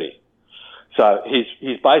 2:30. So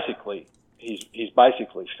he's basically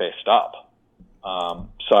fessed up.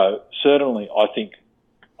 So certainly, I think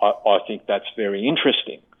that's very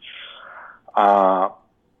interesting. But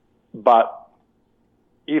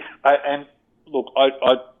if and look, I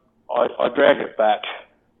drag it back,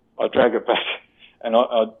 and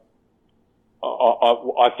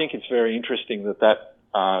I think it's very interesting that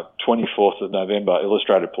 24th of November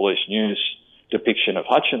Illustrated Police News depiction of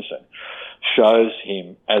Hutchinson shows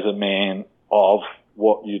him as a man of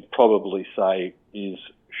what you'd probably say is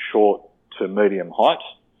short to medium height,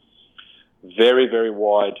 very, very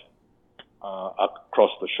wide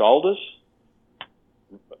across the shoulders,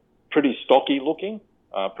 pretty stocky looking,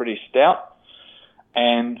 pretty stout,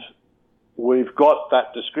 and we've got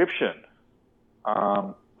that description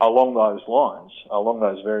along those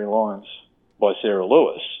very lines by Sarah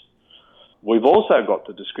Lewis. We've also got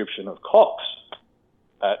the description of Cox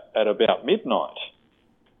at about midnight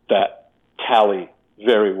that tally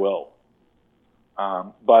very well,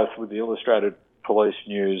 both with the Illustrated Police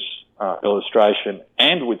News illustration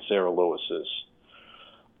and with Sarah Lewis's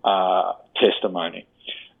testimony.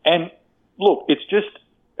 And look, it's just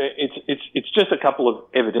a couple of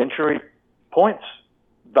evidentiary points.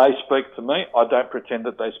 They speak to me. I don't pretend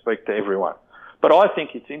that they speak to everyone. But I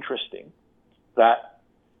think it's interesting that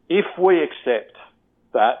if we accept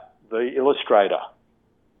that the illustrator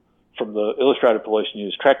from the Illustrated Police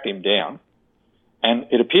News tracked him down, and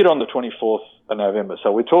it appeared on the 24th of November,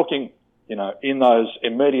 so we're talking, in those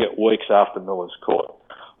immediate weeks after Miller's court,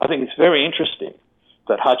 I think it's very interesting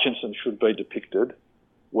that Hutchinson should be depicted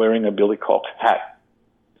wearing a billycock hat.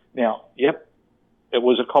 Now, yep, it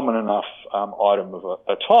was a common enough item of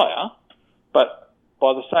attire, but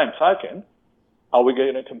by the same token, are we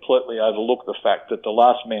going to completely overlook the fact that the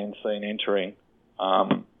last man seen entering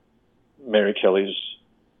Mary Kelly's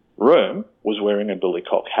room was wearing a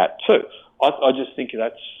billycock hat too? I just think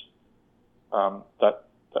that's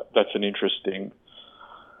an interesting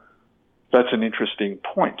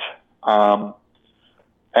point,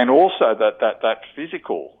 and also that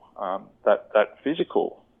physical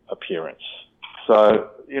appearance. So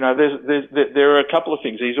there are a couple of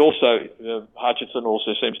things. He's also Hutchinson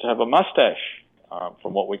also seems to have a mustache,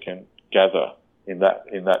 from what we can gather in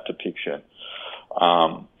that depiction.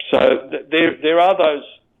 So there are those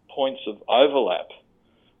points of overlap,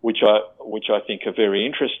 which I think are very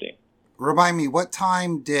interesting. Remind me, what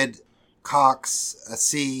time did Cox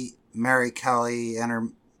see Mary Kelly enter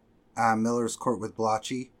Miller's court with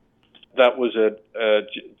Blotchy? That was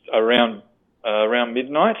around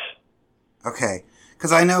midnight. Okay,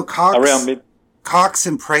 because I know Cox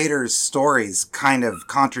and Prater's stories kind of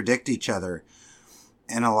contradict each other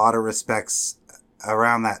in a lot of respects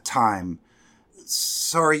around that time.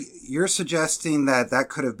 So you're suggesting that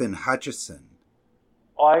could have been Hutchison?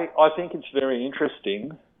 I think it's very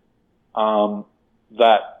interesting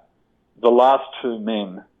that the last two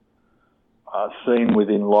men seen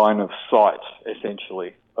within line of sight,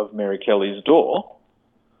 essentially, of Mary Kelly's door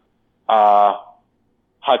are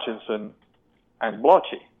Hutchinson and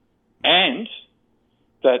Blotchy, and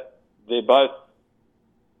that they're both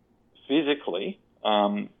physically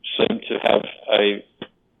seem to have a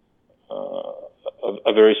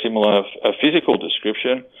very similar physical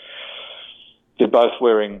description. They're both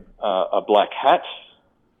wearing a black hat.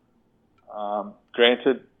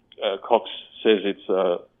 Granted, Cox says it's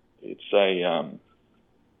a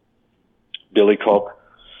billycock.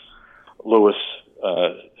 Lewis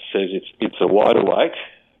says it's a wide awake,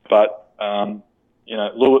 but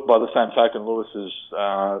Lewis, by the same token, Lewis's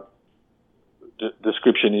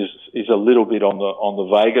description is a little bit on the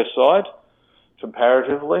vaguer side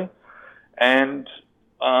comparatively, and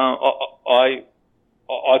I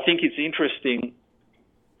think it's interesting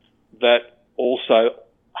that also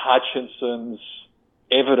Hutchinson's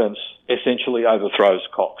evidence essentially overthrows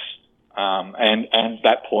Cox, and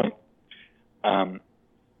that point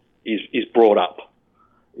is brought up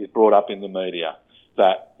in the media,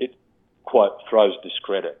 that it quote throws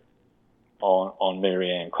discredit on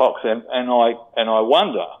Mary Ann Cox, and I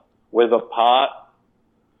wonder whether part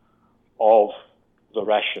of the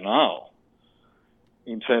rationale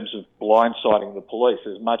in terms of blindsiding the police,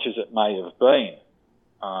 as much as it may have been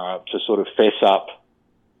to sort of fess up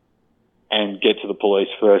and get to the police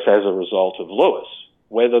first as a result of Lewis.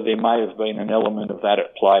 Whether there may have been an element of that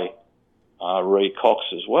at play re Cox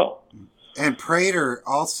as well. And Prater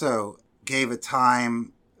also gave a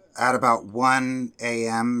time at about 1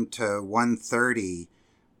 a.m. to 1:30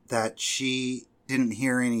 that she didn't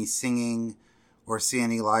hear any singing or see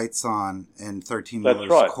any lights on in 13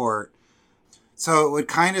 Miller's court. So it would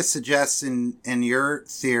kind of suggest in your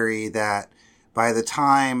theory that by the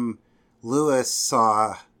time Lewis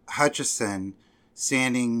saw Hutchison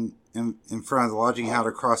standing in front of the lodging house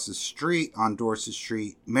across the street on Dorset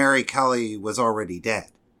Street, Mary Kelly was already dead.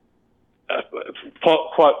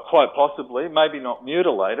 Quite possibly, maybe not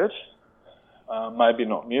mutilated,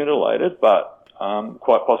 but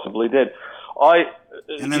quite possibly dead.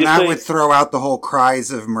 And then that would throw out the whole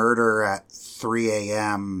cries of murder at 3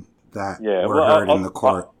 a.m. that were heard in the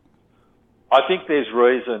court. I think there's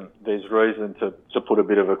reason to put a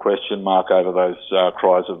bit of a question mark over those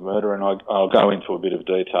cries of murder, and I'll go into a bit of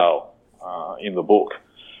detail in the book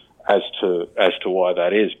as to why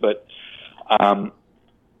that is. But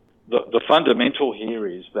the fundamental here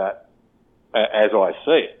is that, as I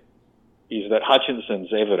see it, is that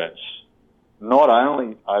Hutchinson's evidence not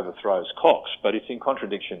only overthrows Cox, but it's in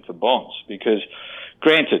contradiction to Bonds. Because,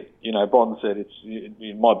 granted, Bond said it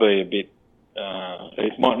might be a bit,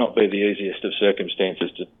 it might not be the easiest of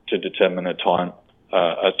circumstances to determine a time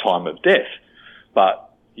of death,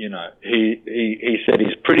 but he said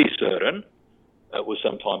he's pretty certain it was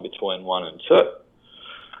sometime between 1 and 2.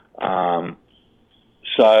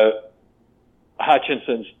 So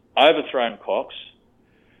Hutchinson's overthrown Cox.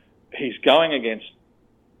 He's going against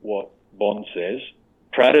what Bond says.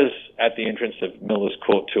 Prater's at the entrance of Miller's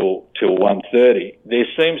Court till 1:30. There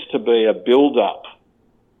seems to be a build-up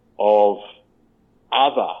of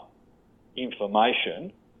other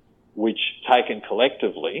information which, taken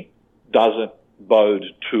collectively, doesn't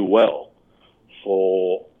bode too well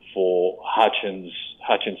for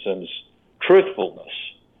Hutchinson's truthfulness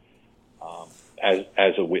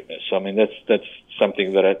as a witness. I mean, that's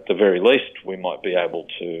something that at the very least we might be able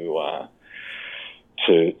to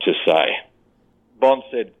say. Bond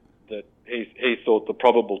said that he thought the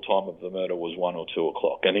probable time of the murder was 1 or 2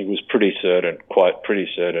 o'clock, and he was pretty certain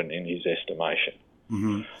in his estimation.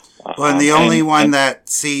 Mm-hmm. Well, and the only one that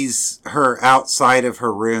sees her outside of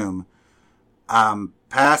her room,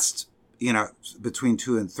 past, between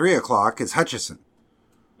 2 and 3 o'clock is Hutchison.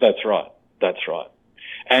 That's right.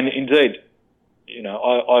 And indeed,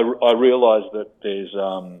 I realise that there's,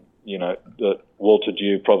 that Walter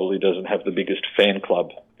Dew probably doesn't have the biggest fan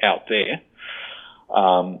club out there,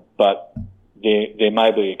 but there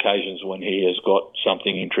may be occasions when he has got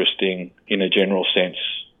something interesting in a general sense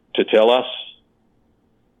to tell us.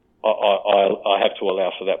 I have to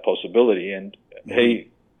allow for that possibility, and he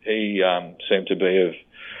seemed to be of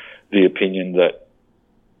the opinion that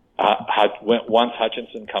once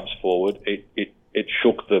Hutchinson comes forward, it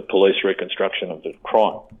shook the police reconstruction of the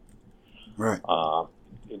crime, right?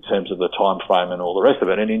 In terms of the time frame and all the rest of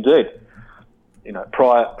it. And indeed,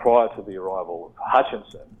 prior to the arrival of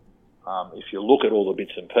Hutchinson, if you look at all the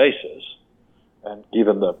bits and pieces, and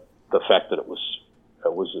given the fact that it was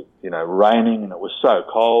raining and it was so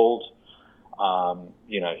cold,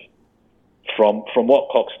 from what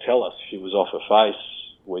Cox tell us, she was off her face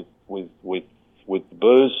with the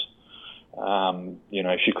booze.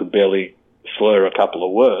 She could barely slur a couple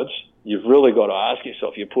of words. You've really got to ask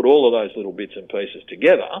yourself, you put all of those little bits and pieces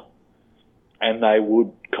together, and they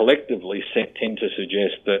would collectively tend to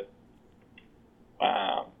suggest that,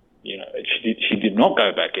 she did not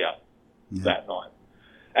go back out that night.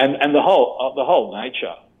 And the whole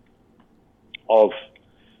nature of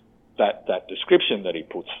that description that he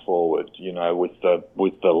puts forward, with the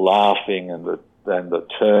laughing and the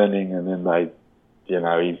turning, and then he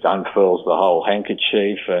unfurls the whole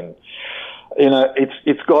handkerchief, and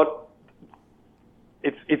it's got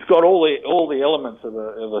all the elements of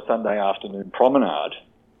a Sunday afternoon promenade,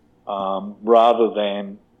 rather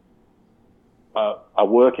than a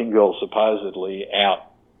working girl supposedly out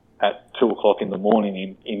at 2 o'clock in the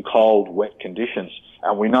morning in cold, wet conditions.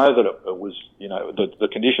 And we know that it was, the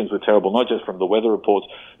conditions were terrible, not just from the weather reports,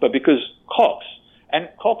 but because Cox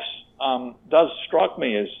does strike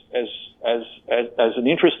me as an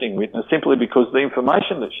interesting witness, simply because the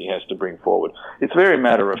information that she has to bring forward, it's very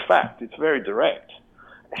matter of fact, it's very direct.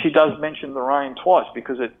 She does mention the rain twice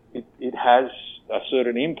because it has a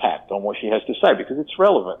certain impact on what she has to say, because it's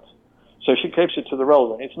relevant. So she keeps it to the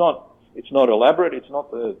relevant. It's not elaborate. It's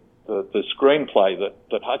not the screenplay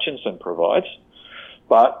that Hutchinson provides,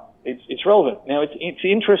 but it's relevant. Now, it's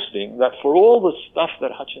interesting that for all the stuff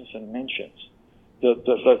that Hutchinson mentions,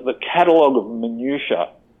 the catalogue of minutiae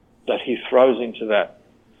that he throws into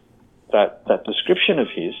that description of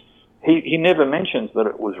his, he never mentions that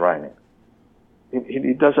it was raining.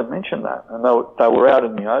 He doesn't mention that, and they were out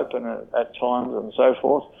in the open at times and so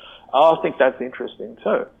forth. I think that's interesting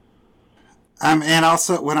too. And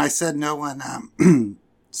also, when I said no one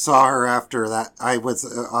saw her after that, I was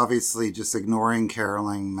obviously just ignoring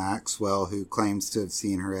Caroline Maxwell, who claims to have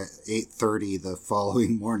seen her at 8:30 the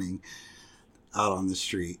following morning out on the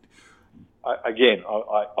street. I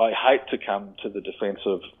hate to come to the defence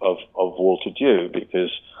of Walter Dew,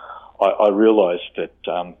 because I realise that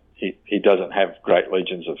he doesn't have great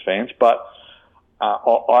legions of fans, but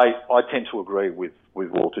I tend to agree with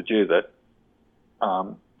Walter Dew that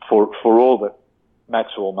for all that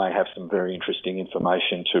Maxwell may have some very interesting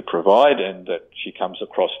information to provide and that she comes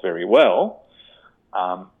across very well,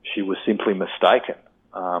 she was simply mistaken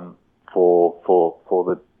for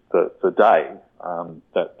the day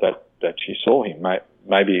that she saw him.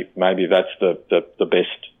 Maybe that's the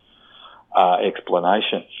best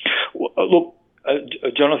explanation. Look,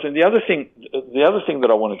 Jonathan, the other thing that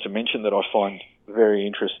I wanted to mention that I find very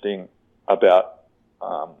interesting about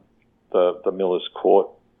the Miller's Court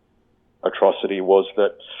atrocity was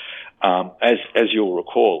that, as you'll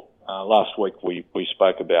recall, last week we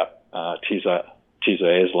spoke about Tiza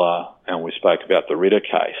Esler, and we spoke about the Ritter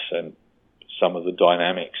case and some of the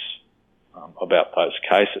dynamics about those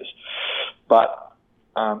cases. But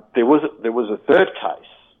there was a third case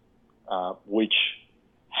which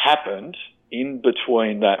happened in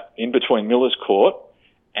between Miller's Court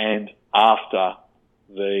and after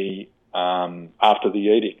the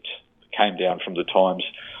edict came down from the Times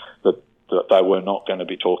that they were not going to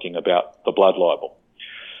be talking about the blood libel.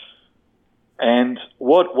 And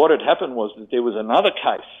what had happened was that there was another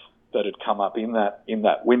case that had come up in that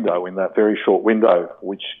window, in that very short window,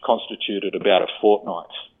 which constituted about a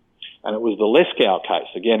fortnight. And it was the Leskau case.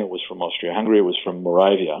 Again, it was from Austria-Hungary. It was from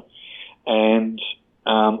Moravia. And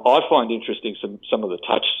I find interesting some of the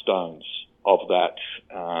touchstones of that,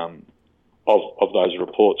 of those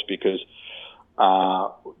reports, because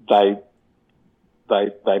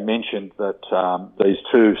they mentioned that these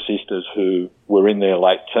two sisters who were in their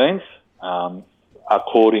late teens,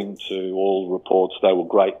 according to all reports, they were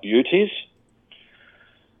great beauties,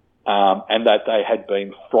 and that they had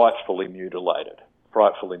been frightfully mutilated.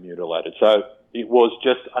 So it was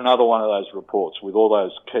just another one of those reports with all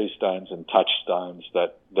those keystones and touchstones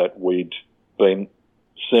that we'd been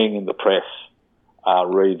seeing in the press,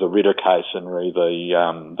 re the Ritter case and re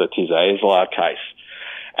the Tiza Esler case.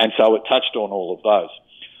 And so it touched on all of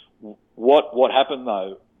those. What happened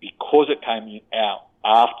though, because it came out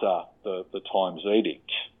after the Times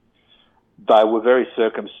edict, they were very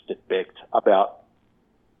circumspect about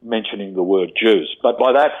mentioning the word Jews. But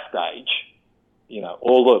by that stage,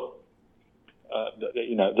 all the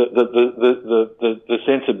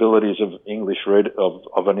sensibilities of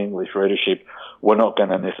of an English readership were not going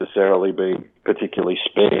to necessarily be particularly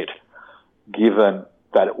spared, given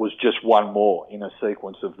that it was just one more in a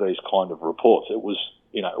sequence of these kind of reports. It was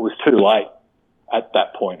too late at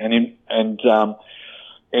that point.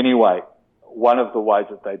 Anyway, one of the ways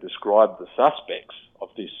that they described the suspects of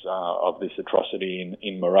this atrocity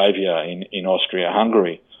in Moravia, in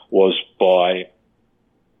Austria-Hungary, was by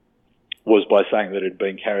saying that it had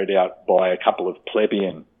been carried out by a couple of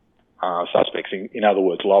plebeian suspects, in other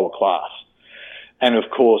words, lower class. And of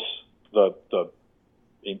course,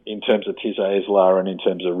 in terms of Tiza Esler and in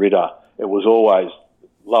terms of Ritter, it was always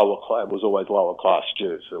lower class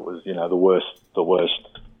Jews. It was the worst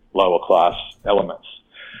lower class elements.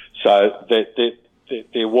 So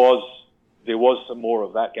there was some more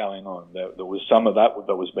of that going on. There was some of that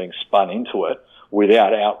was being spun into it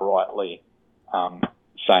without outrightly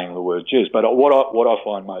saying the word Jews. But what I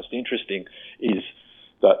find most interesting is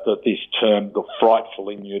that this term, the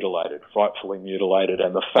frightfully mutilated,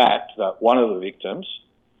 and the fact that one of the victims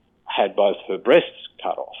had both her breasts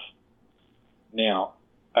cut off. Now,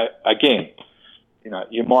 again,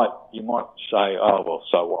 you might say, oh well,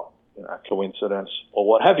 so what? Coincidence or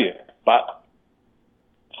what have you. But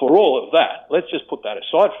for all of that, let's just put that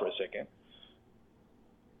aside for a second.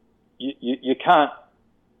 You can't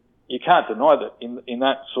deny that in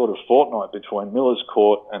that sort of fortnight between Miller's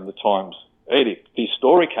Court and the Times edict, this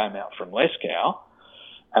story came out from Leskau,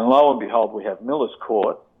 and lo and behold, we have Miller's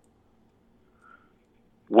Court,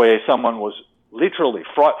 where someone was literally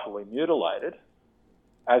frightfully mutilated,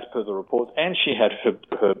 as per the reports, and she had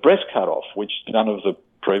her breast cut off, which none of the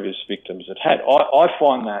previous victims had. I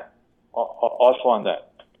find that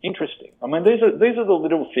interesting. I mean, these are the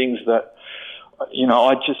little things that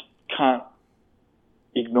I just can't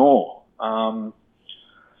ignore.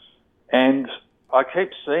 And I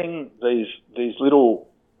keep seeing these little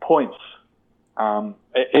points.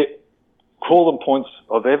 Call them points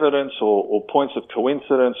of evidence or points of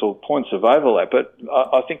coincidence or points of overlap, but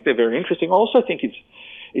I think they're very interesting. I also think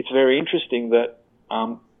it's very interesting that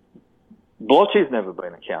Blotchy's never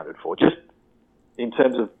been accounted for, just in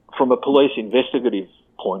terms of from a police investigative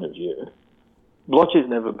point of view. Blotchy's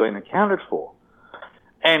never been accounted for.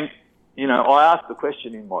 And, I asked the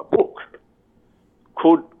question in my book,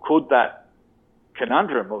 could that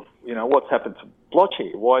conundrum of, what's happened to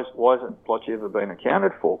Blotchy? Why hasn't Blotchy ever been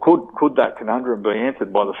accounted for? Could that conundrum be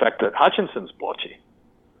answered by the fact that Hutchinson's Blotchy?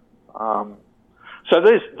 So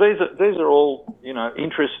these are all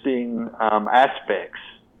interesting aspects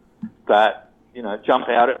that jump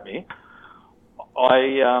out at me.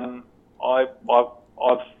 I've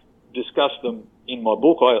discussed them in my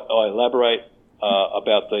book. I elaborate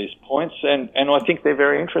about these points, and I think they're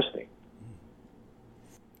very interesting.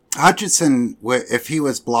 Hutchinson, if he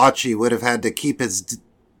was Blotchy, would have had to keep his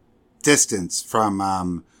distance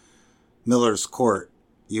from Miller's court,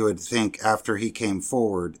 you would think, after he came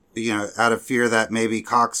forward, out of fear that maybe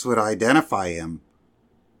Cox would identify him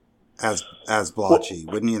as Blotchy,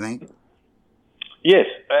 wouldn't you think? Yes.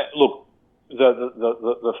 Look,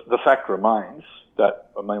 the fact remains that,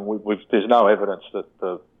 there's no evidence that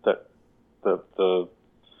the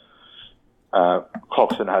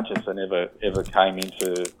Cox and Hutchinson ever came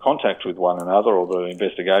into contact with one another, or the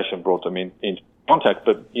investigation brought them into contact.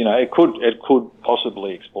 But it could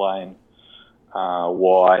possibly explain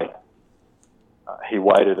why he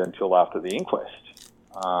waited until after the inquest.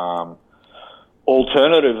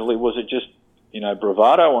 Alternatively, was it just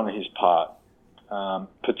bravado on his part?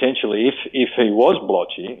 Potentially, if he was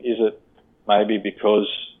Blotchy, is it maybe because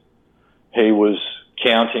he was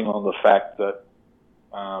counting on the fact that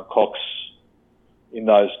Cox, in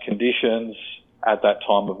those conditions at that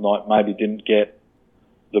time of night, maybe didn't get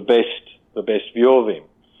the best view of him.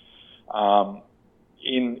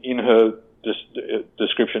 In her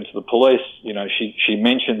description to the police, she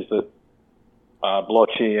mentions that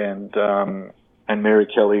Blotchy and Mary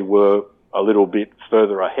Kelly were a little bit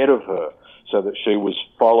further ahead of her, so that she was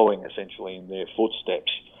following essentially in their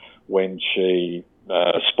footsteps when she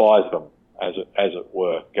spies them, as it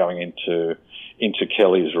were, going into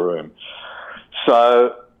Kelly's room.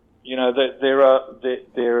 So, there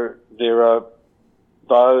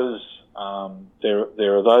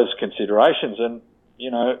are those considerations, and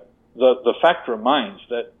the fact remains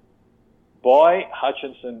that by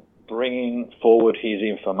Hutchinson bringing forward his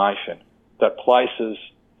information that places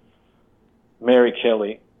Mary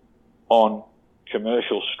Kelly on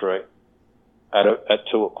Commercial Street at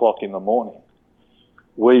 2:00 in the morning,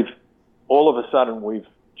 we've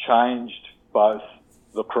changed both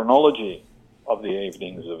the chronology of the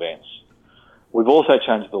evening's events. We've also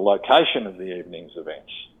changed the location of the evening's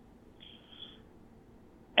events.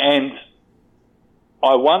 And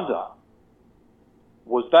I wonder,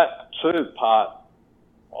 was that too part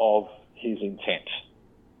of his intent?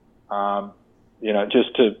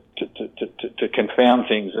 Just to confound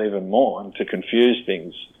things even more and to confuse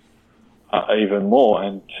things even more,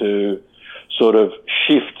 and to sort of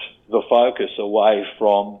shift the focus away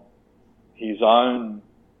from his own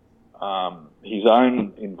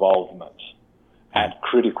involvement at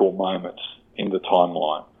critical moments in the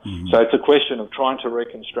timeline. Mm-hmm. So it's a question of trying to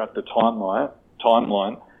reconstruct a timeline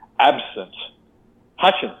absent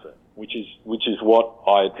Hutchinson, which is what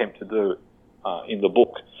I attempt to do in the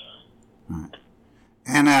book. Right.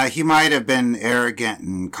 And he might have been arrogant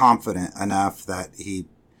and confident enough that he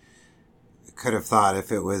could have thought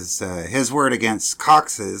if it was his word against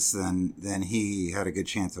Cox's, then he had a good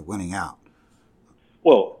chance of winning out.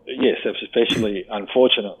 Well, yes, especially,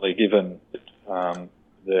 unfortunately, given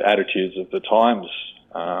the attitudes of the times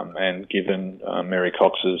and given Mary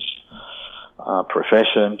Cox's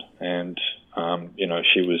profession and,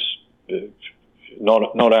 she was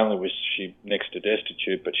not only was she next to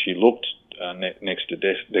destitute, but she looked next to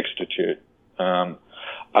destitute,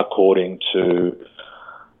 according to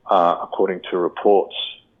reports.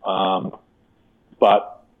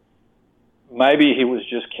 But maybe he was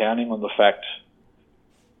just counting on the fact,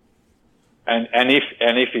 and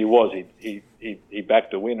if he was, he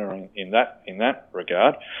backed the winner in that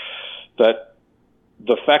regard. That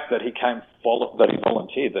the fact that he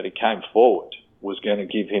volunteered, that he came forward, was going to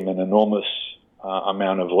give him an enormous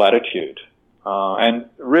amount of latitude. And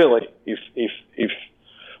really, if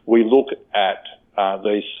we look at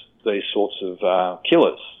these sorts of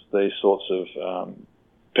killers, these sorts of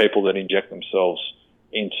people that inject themselves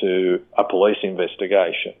into a police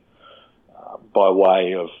investigation by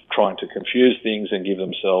way of trying to confuse things and give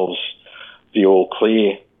themselves the all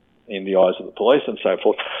clear in the eyes of the police and so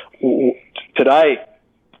forth. Today,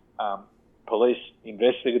 police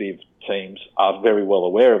investigative teams are very well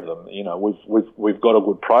aware of them. You know, we've got a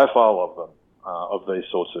good profile of them, of these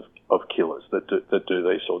sorts of killers that do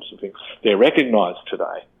these sorts of things. They're recognised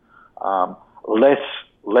today.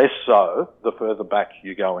 Less so the further back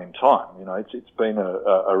you go in time. You know, it's been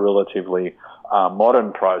a relatively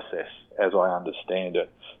modern process, as I understand it,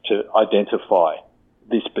 to identify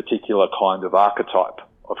this particular kind of archetype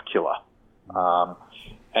of killer.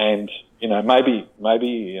 And, you know, maybe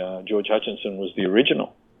George Hutchinson was the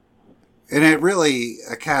original. And it really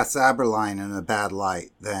casts Abberline in a bad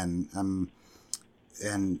light then.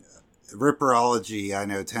 And Ripperology, I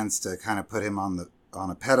know, tends to kind of put him on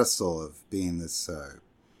a pedestal of being this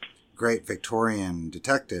great Victorian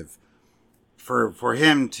detective. For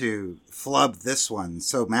him to flub this one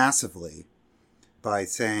so massively by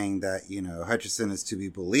saying that, you know, Hutchinson is to be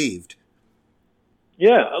believed.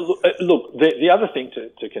 Yeah, look. The other thing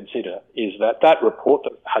to consider is that report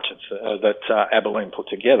that Abberline put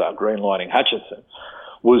together, greenlighting Hutchinson,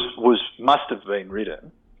 must have been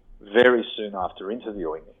written very soon after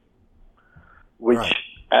interviewing him. Which, right,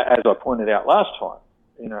 as I pointed out last time,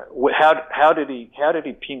 you know, how did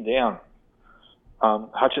he pin down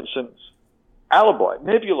Hutchinson's alibi,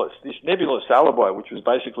 this nebulous alibi, which was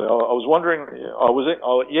basically, I was wandering, I was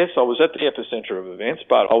at the epicenter of events,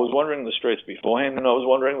 but I was wandering the streets beforehand and I was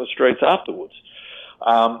wandering the streets afterwards.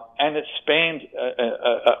 And it spanned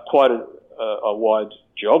quite a wide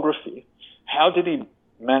geography. How did he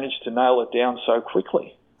manage to nail it down so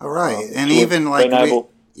quickly? All right. And even like,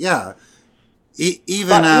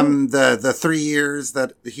 even the 3 years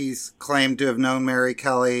that he's claimed to have known Mary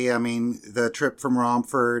Kelly, I mean, the trip from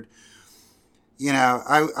Romford, you know,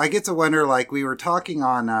 I get to wonder, like, we were talking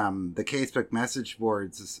on the Facebook message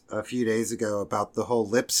boards a few days ago about the whole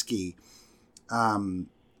Lipsky,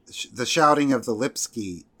 the shouting of the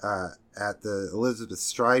Lipsky at the Elizabeth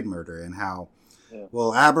Stride murder, and how,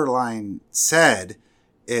 well, Abberline said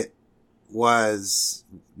it was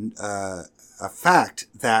a fact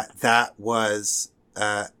that was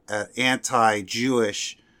an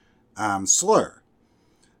anti-Jewish slur.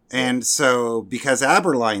 And so, because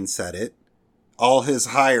Abberline said it, all his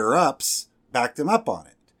higher-ups backed him up on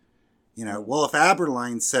it. You know, well, if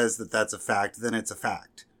Abberline says that that's a fact, then it's a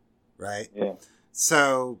fact, right? Yeah.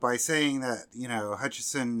 So, by saying that, you know,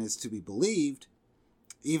 Hutchinson is to be believed,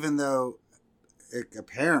 even though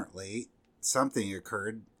apparently something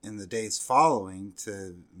occurred in the days following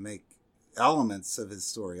to make elements of his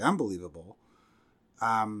story unbelievable,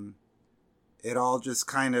 it all just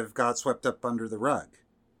kind of got swept up under the rug.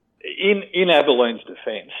 In Abberline's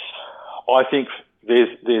defence, I think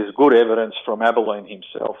there's good evidence from Abberline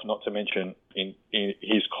himself, not to mention in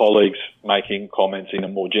his colleagues making comments in a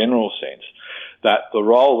more general sense, that the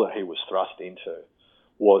role that he was thrust into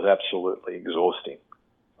was absolutely exhausting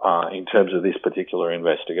in terms of this particular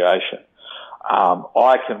investigation.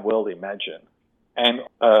 I can well imagine, and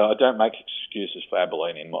I don't make excuses for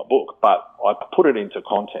Abberline in my book, but I put it into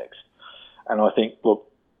context. And I think, look,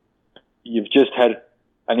 you've just had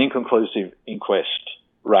an inconclusive inquest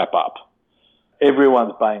wrap up.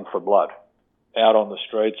 Everyone's baying for blood out on the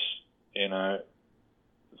streets. You know,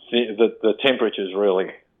 the temperature's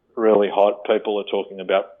really, really hot. People are talking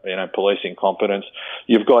about, you know, police incompetence.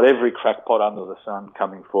 You've got every crackpot under the sun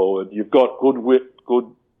coming forward. You've got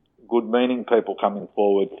good meaning people coming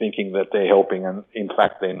forward thinking that they're helping, and in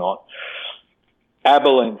fact they're not.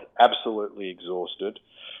 Abberline's absolutely exhausted.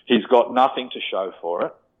 He's got nothing to show for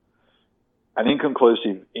it. An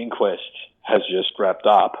inconclusive inquest has just wrapped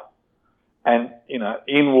up. And, you know,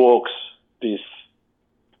 in walks this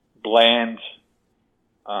bland,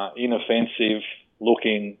 inoffensive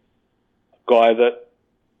looking guy that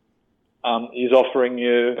is offering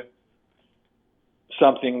you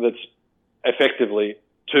something that's effectively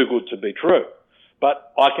too good to be true.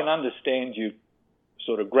 But I can understand you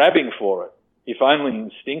sort of grabbing for it, if only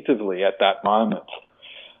instinctively at that moment.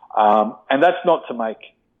 And that's not to make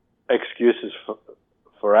excuses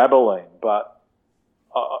for Abberline, but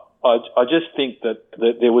I just think that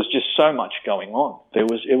there was just so much going on. It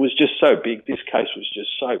was just so big. This case was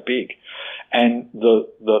just so big, and the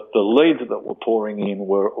leads that were pouring in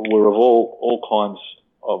were of all kinds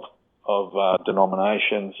of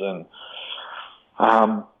denominations, and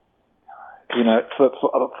you know,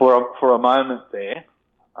 for a moment there,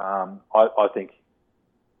 I think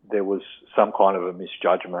there was some kind of a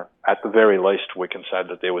misjudgment. At the very least, we can say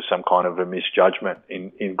that there was some kind of a misjudgment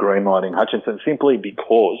in greenlighting Hutchinson, simply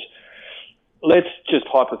because, let's just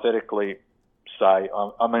hypothetically say,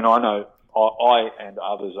 I mean, I know I and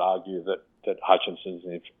others argue that Hutchinson's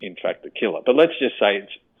in fact the killer, but let's just say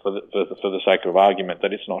for the sake of argument,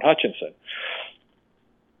 that it's not Hutchinson.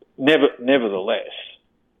 Nevertheless,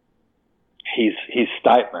 his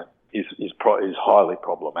statement is highly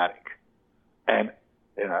problematic, and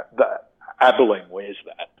Abilene wears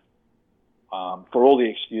that. For all the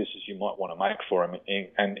excuses you might want to make for him,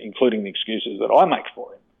 and including the excuses that I make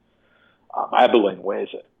for him, Abilene wears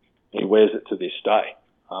it. He wears it to this day,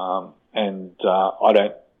 and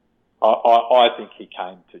I think he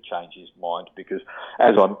came to change his mind because,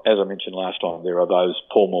 as I mentioned last time, there are those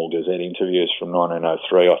Paul Moore Gazette interviews from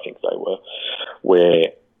 1903, I think they were,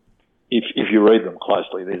 where if you read them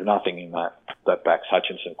closely, there's nothing in that backs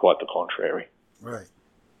Hutchinson, quite the contrary. Right.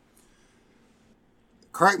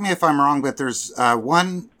 Correct me if I'm wrong, but there's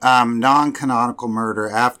one non-canonical murder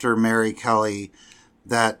after Mary Kelly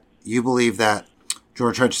that you believe that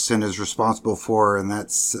George Hutchinson is responsible for, and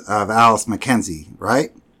that's of Alice Mackenzie,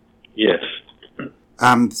 right? Yes.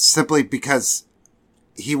 Simply because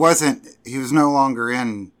he was no longer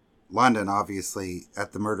in London, obviously,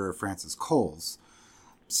 at the murder of Frances Coles.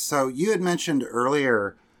 So you had mentioned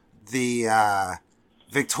earlier the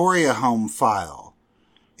Victoria Home file.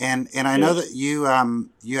 And I know that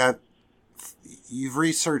you've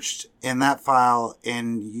researched in that file,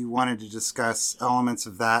 and you wanted to discuss elements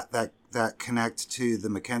of that connect to the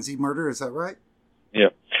Mackenzie murder. Is that right? Yeah.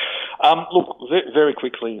 Look, very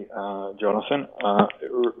quickly, Jonathan,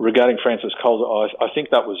 regarding Frances Coles, I think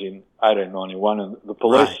that was in 1891, and the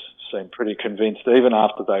police seemed pretty convinced, even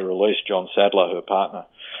after they released John Sadler, her partner,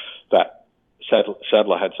 that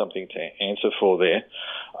Sadler had something to answer for there.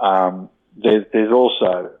 There's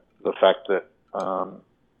also the fact that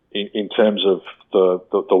in terms of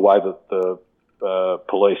the way that the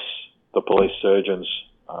police surgeons,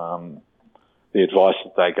 the advice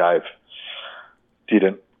that they gave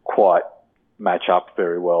didn't quite match up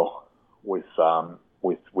very well with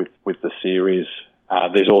the series.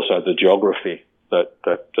 There's also the geography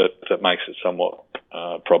that makes it somewhat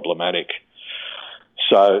problematic.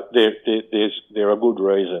 So there are good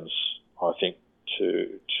reasons, I think,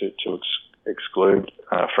 to exclude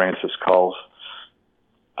Frances Coles.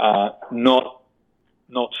 Not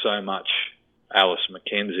so much Alice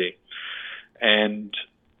Mackenzie, and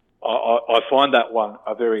I find that one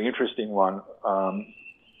a very interesting one,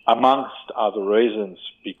 amongst other reasons,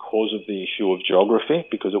 because of the issue of geography,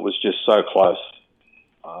 because it was just so close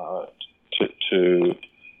to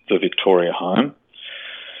the Victoria home.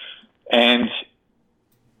 And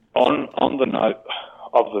on the note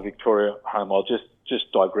of the Victoria home, I'll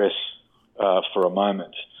just digress for a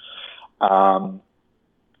moment.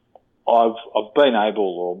 I've been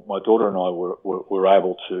able, or my daughter and I were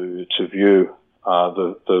able to view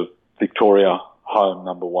the Victoria Home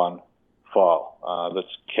No. 1 file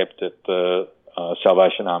that's kept at the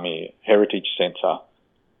Salvation Army Heritage Centre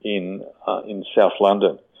in South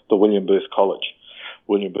London, the William Booth College,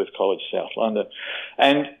 South London.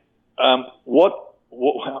 And what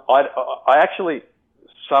I actually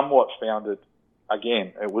somewhat found it,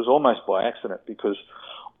 again, it was almost by accident, because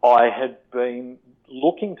I had been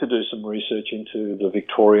looking to do some research into the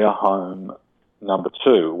Victoria Home No.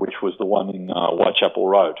 2, which was the one in Whitechapel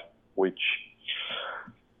Road, which,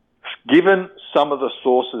 given some of the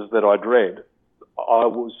sources that I'd read,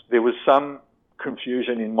 there was some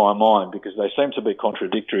confusion in my mind, because they seemed to be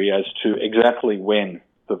contradictory as to exactly when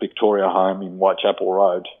the Victoria Home in Whitechapel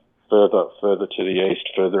Road, further to the east,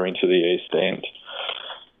 further into the East End,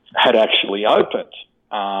 had actually opened.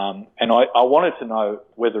 And I wanted to know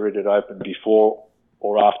whether it had opened before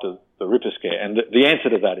or after the Ripper Scare. And the answer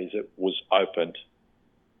to that is it was opened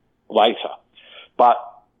later. But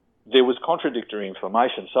there was contradictory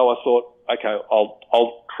information. So I thought, okay,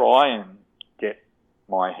 I'll try and get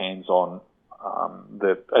my hands on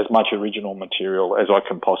as much original material as I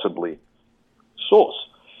can possibly source.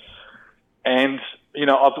 And, you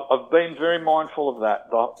know, I've been very mindful of that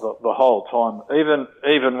the whole time.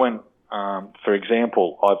 Even when, for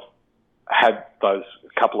example, I've had those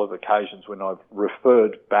couple of occasions when I've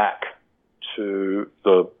referred back to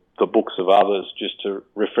the books of others just to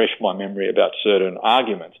refresh my memory about certain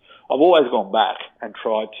arguments, I've always gone back and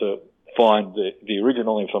tried to find the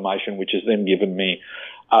original information, which has then given me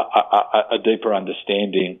a deeper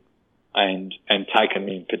understanding and taken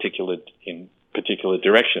me in particular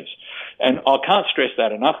directions. And I can't stress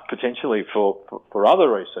that enough, potentially for other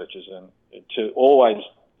researchers, and to always,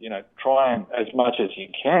 you know, try and, as much as you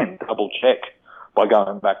can, double check by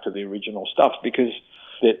going back to the original stuff, because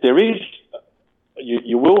there is,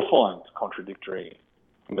 you will find contradictory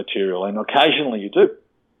material, and occasionally you do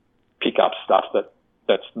pick up stuff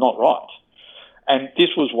that's not right. And this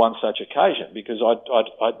was one such occasion, because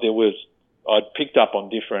there was I'd picked up on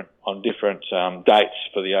different dates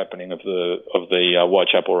for the opening of the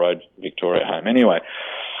Whitechapel Road Victoria home. Anyway,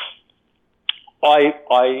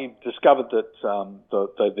 I discovered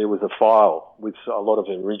that there was a file with a lot of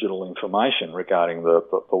original information regarding the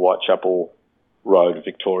Whitechapel Road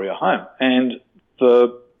Victoria home, and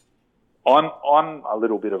I'm a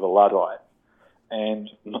little bit of a Luddite, and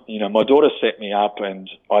my daughter set me up, and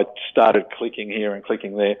I started clicking here and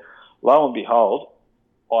clicking there. Lo and behold,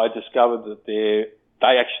 I discovered that they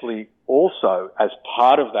actually also, as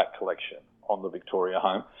part of that collection on the Victoria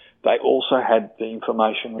home, they also had the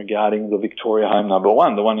information regarding the Victoria home number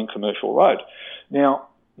 1, the one in Commercial Road. Now,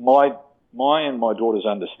 my and my daughter's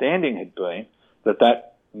understanding had been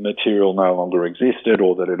that material no longer existed,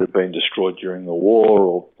 or that it had been destroyed during the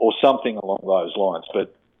war, or something along those lines.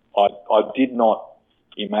 But I did not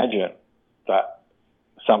imagine that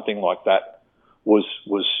something like that was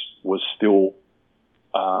still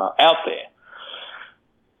out there.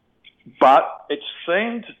 But it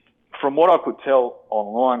seemed, from what I could tell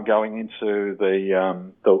online going into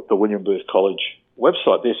the William Booth College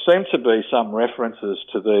website, there seemed to be some references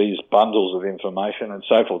to these bundles of information and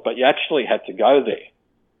so forth, but you actually had to go there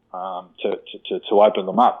to open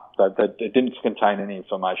them up. They didn't contain any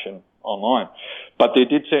information online, but there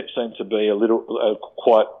did seem to be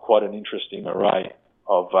quite an interesting array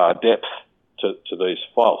of depth to these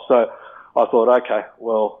files. So I thought, okay,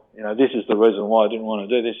 well, this is the reason why I didn't want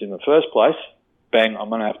to do this in the first place. Bang, I'm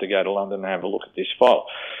going to have to go to London and have a look at this file.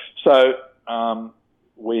 So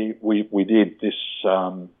we did this,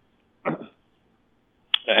 and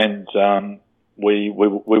we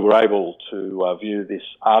were able to view this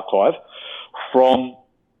archive. From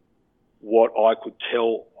what I could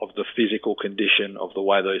tell of the physical condition of the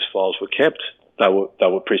way these files were kept, they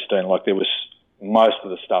were pristine. Like, there was most of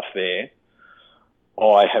the stuff there.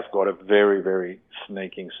 I have got a very, very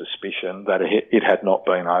sneaking suspicion that it had not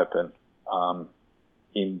been open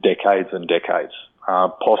in decades and decades,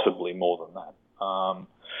 possibly more than that.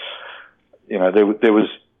 There was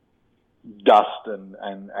dust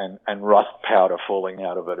and rust powder falling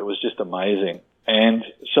out of it. It was just amazing. And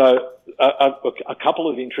so a couple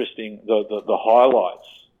of interesting the highlights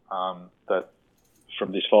that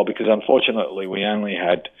from this file, because unfortunately we only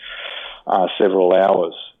had several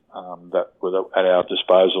hours that were at our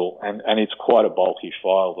disposal, and it's quite a bulky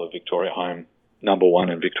file, the Victoria Home number 1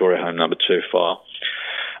 and Victoria Home number 2 file.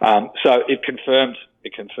 So it confirmed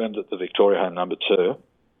that the Victoria Home number 2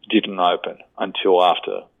 didn't open until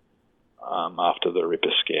after the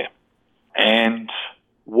Ripper scare. And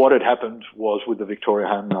what had happened was, with the Victoria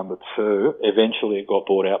Home number 2, eventually it got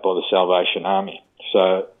bought out by the Salvation Army.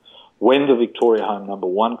 So when the Victoria Home number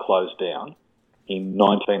 1 closed down in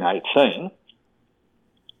 1918,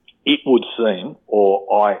 it would seem,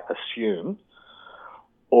 or I assume,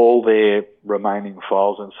 all their remaining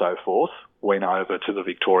files and so forth went over to the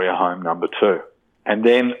Victoria Home number 2. And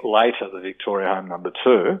then later, the Victoria Home number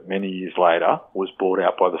 2, many years later, was bought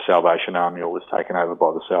out by the Salvation Army, or was taken over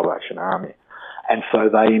by the Salvation Army. And so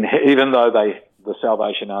even though the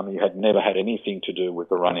Salvation Army had never had anything to do with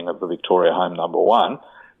the running of the Victoria Home number 1,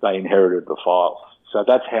 they inherited the files. So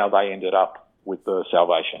that's how they ended up with the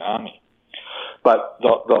Salvation Army. But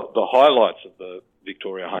the highlights of the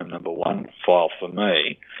Victoria Home number 1 file for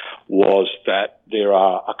me was that there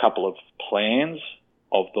are a couple of plans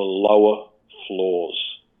of the lower floors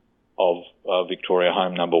of Victoria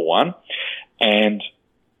Home number 1, and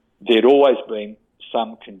there'd always been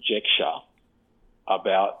some conjecture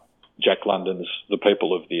about Jack London's The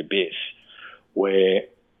People of the Abyss, where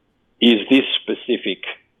is this specific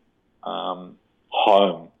home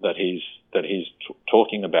that he's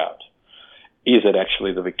talking about, is it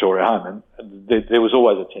actually the Victoria Home? And there was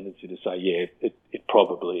always a tendency to say, yeah, it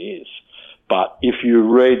probably is. But if you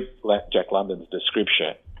read Jack London's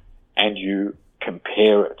description and you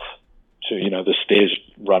compare it to, the stairs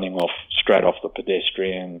running straight off the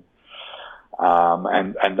pedestrian,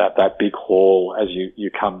 and that big hall as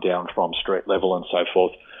you come down from street level and so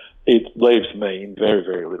forth, it leaves me in very,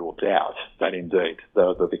 very little doubt that indeed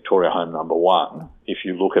the Victoria Home number 1, if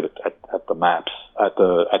you look at it at the maps, at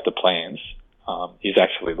the plans, is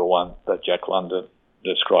actually the one that Jack London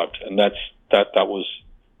described, and that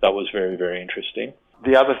was very, very interesting.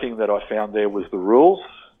 The other thing that I found there was the rules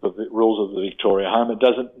of the Victoria Home.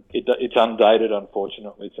 It's undated,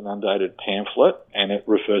 unfortunately. It's an undated pamphlet, and it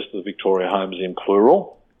refers to the Victoria Homes in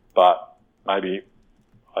plural, but maybe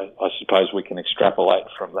I suppose we can extrapolate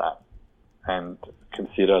from that and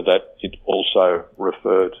consider that it also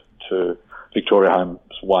referred to Victoria Homes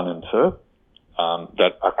 1 and 2,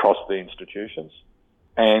 that across the institutions,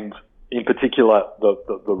 and in particular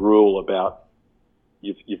the rule about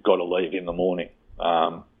you've got to leave in the morning.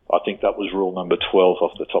 I think that was rule number 12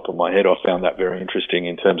 off the top of my head. I found that very interesting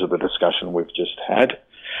in terms of the discussion we've just had.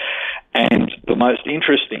 And the most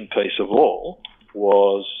interesting piece of all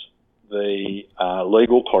was the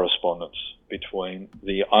legal correspondence between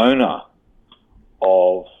the owner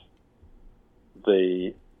of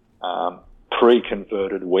the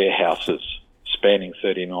pre-converted warehouses spanning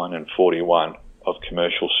 39 and 41 of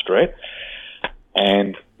Commercial Street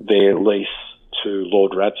and their lease to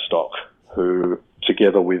Lord Radstock, who,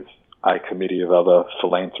 together with a committee of other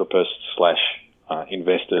philanthropists /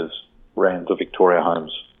 investors, ran the Victoria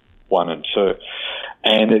Homes 1 and 2.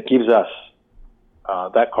 And it gives us,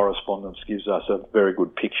 that correspondence gives us a very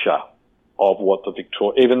good picture of what the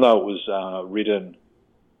Victoria, even though it was written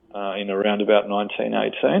in around about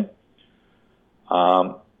 1918,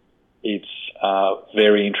 it's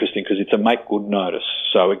very interesting because it's a make good notice.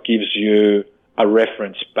 So it gives you a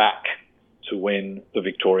reference back to when the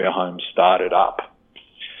Victoria Homes started up.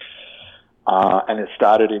 And it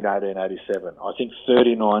started in 1887. I think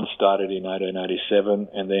 39 started in 1887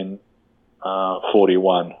 and then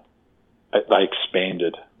 41, they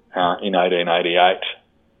expanded in 1888.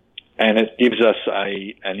 And it gives us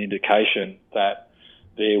an indication that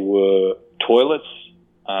there were toilets,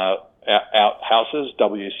 outhouses,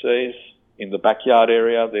 WCs, in the backyard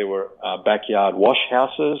area. There were backyard wash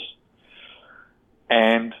houses.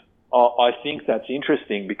 And I think that's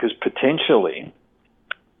interesting because potentially,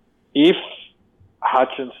 if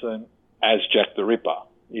Hutchinson as Jack the Ripper,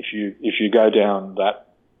 if you go down that,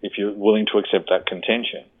 if you're willing to accept that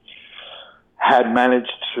contention, had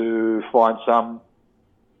managed to find some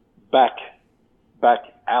back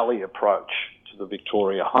alley approach to the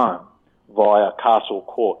Victoria home via Castle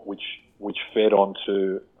Court, which fed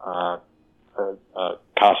onto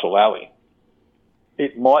Castle Alley,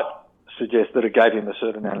 it might suggest that it gave him a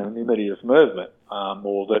certain anonymity of movement,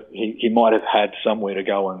 or that he might have had somewhere to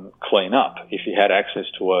go and clean up if he had access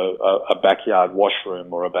to a backyard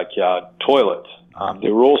washroom or a backyard toilet.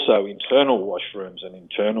 There were also internal washrooms and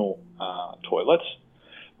internal toilets,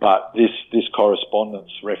 but this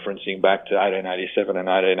correspondence referencing back to 1887 and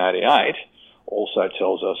 1888 also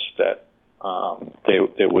tells us that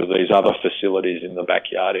there were these other facilities in the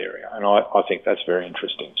backyard area, and I think that's very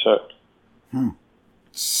interesting too.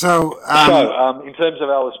 So, in terms of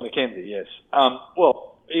Alice Mackenzie, yes.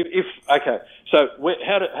 Well, so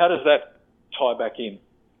how does that tie back in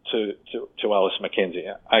to Alice Mackenzie?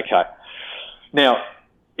 Okay. Now,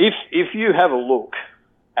 if you have a look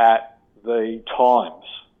at the times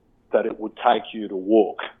that it would take you to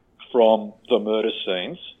walk from the murder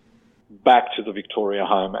scenes back to the Victoria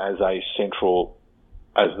home as the central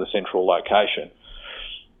location,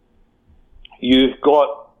 you've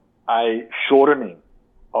got a shortening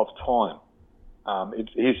of time.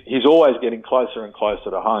 He's always getting closer and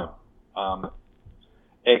closer to home,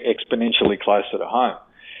 exponentially closer to home,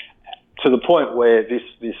 to the point where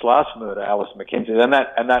this last murder, Alice Mackenzie, and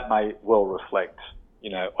that may well reflect,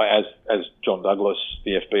 as John Douglas,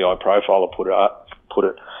 the FBI profiler, put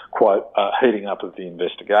it, quote, heating up of the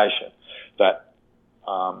investigation, that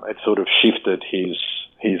it sort of shifted his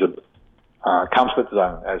comfort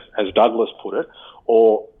zone, as Douglas put it,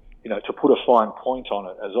 or to put a fine point on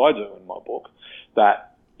it, as I do in my book,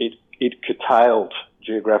 that it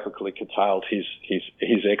geographically curtailed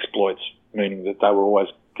his exploits, meaning that they were always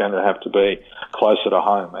going to have to be closer to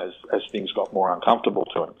home as things got more uncomfortable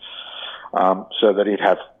to him, so that he'd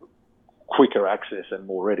have quicker access and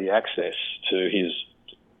more ready access to his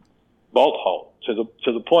bolt hole, to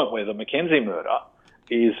the point where the Mackenzie murder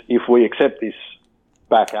is, if we accept this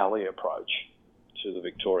back alley approach to the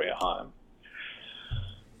Victoria home,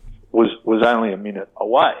 was only a minute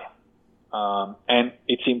away, and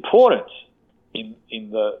it's important in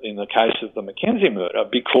the case of the Mackenzie murder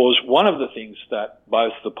because one of the things that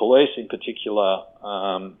both the police, in particular,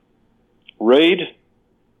 Reid,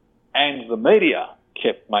 and the media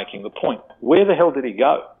kept making the point: where the hell did he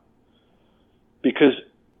go? Because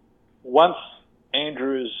once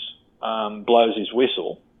Andrews blows his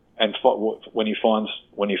whistle, and when he finds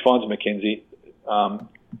Mackenzie,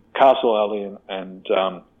 Castle Alley and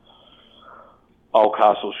Old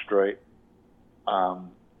Castle Street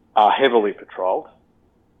are heavily patrolled.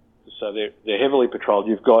 So they're heavily patrolled.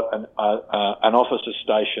 You've got an officer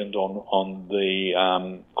stationed on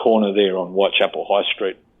the corner there on Whitechapel High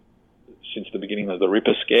Street since the beginning of the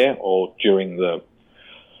Ripper Scare, or during the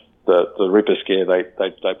Ripper Scare,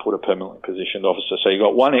 they put a permanently positioned officer. So you've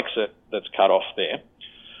got one exit that's cut off there.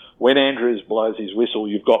 When Andrews blows his whistle,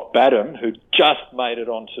 you've got Badham, who just made it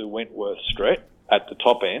onto Wentworth Street at the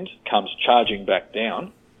top end, comes charging back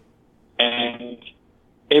down, and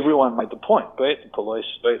everyone made the point, be it the police,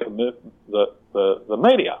 be it the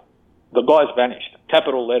media. The guy's vanished.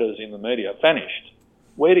 Capital letters in the media, vanished.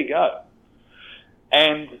 Where'd he go?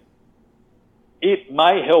 And it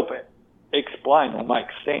may help explain or make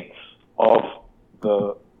sense of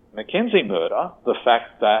the Mackenzie murder, the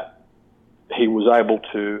fact that he was able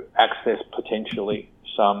to access potentially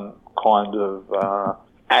some kind of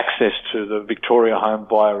access to the Victoria home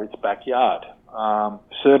via its backyard.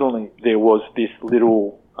 Certainly there was this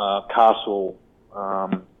little castle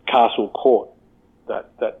court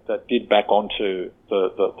that did back onto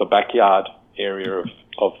the backyard area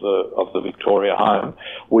of the Victoria home,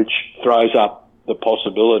 which throws up the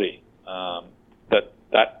possibility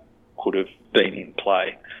that could have been in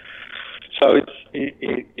play. So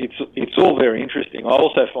it's all very interesting. I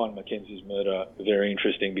also find Mackenzie's murder very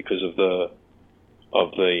interesting because of the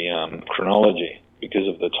chronology, because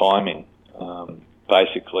of the timing.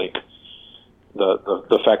 Basically,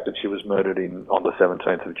 the fact that she was murdered on the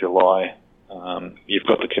 17th of July. You've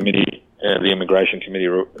got the committee, the immigration committee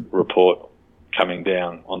report coming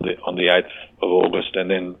down on the 8th of August, and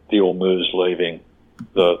then the Ormuz leaving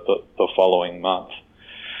the following month.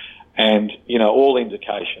 And all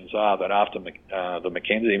indications are that after the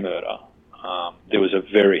Mackenzie murder, there was a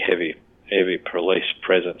very heavy police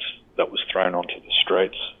presence that was thrown onto the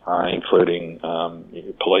streets, including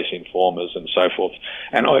police informers and so forth.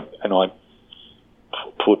 And I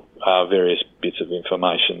put various bits of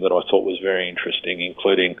information that I thought was very interesting,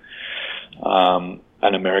 including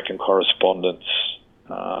an American correspondent's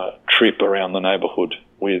trip around the neighbourhood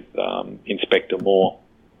with Inspector Moore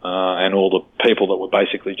and all the people that were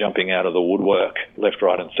basically jumping out of the woodwork left,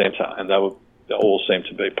 right and centre, and they all seemed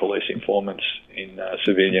to be police informants in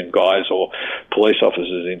civilian guise or police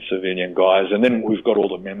officers in civilian guise. And then we've got all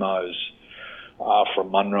the memos from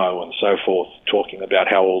Munro and so forth talking about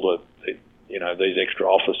how all these extra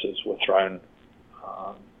officers were thrown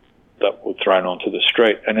onto the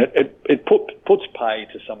street, and it puts pay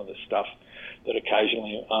to some of the stuff that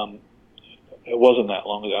occasionally. It wasn't that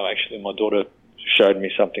long ago, actually. My daughter showed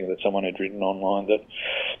me something that someone had written online that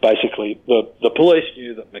basically the police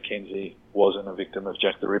knew that Mackenzie wasn't a victim of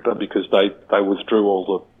Jack the Ripper because they withdrew all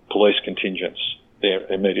the police contingents there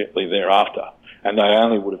immediately thereafter, and they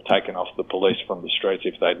only would have taken off the police from the streets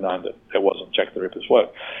if they'd known that it wasn't Jack the Ripper's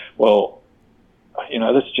work. Well,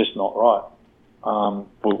 that's just not right.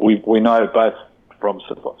 We know both from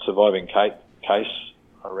surviving case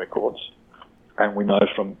records, and we know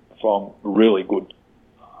from really good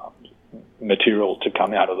material to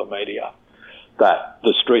come out of the media that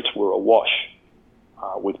the streets were awash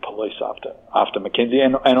with police after Mackenzie,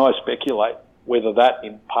 and I speculate whether that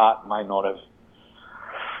in part may not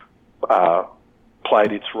have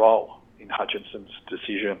played its role in Hutchinson's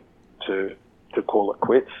decision to call it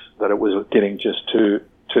quits, that it was getting just too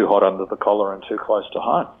hot under the collar and too close to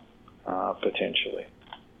home, potentially.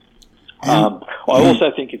 I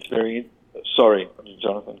also think it's very... Sorry,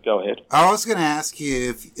 Jonathan, go ahead. I was going to ask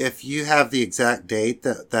you if you have the exact date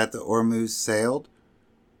that the Ormuz sailed.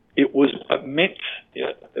 It was meant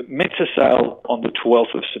to sail on the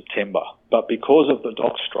 12th of September, but because of the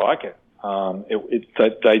dock strike,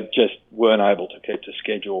 they just weren't able to keep the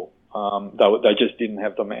schedule. They just didn't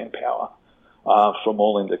have the manpower, from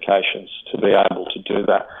all indications, to be able to do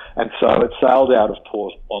that. And so it sailed out of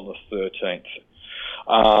port on the 13th.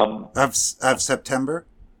 Of September?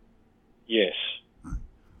 Yes.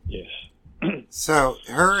 So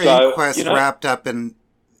her inquest wrapped up in...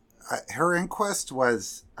 her inquest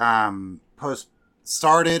was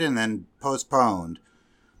started and then postponed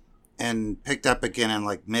and picked up again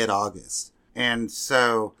in mid-August. And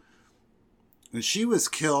so she was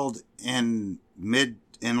killed in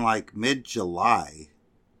mid-July.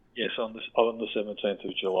 Yes, on the 17th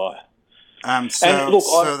of July.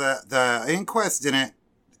 The inquest didn't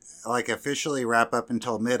officially wrap up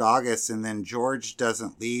until mid-August, and then George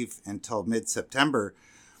doesn't leave until mid-September.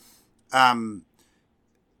 Do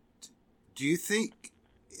you think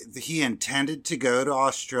he intended to go to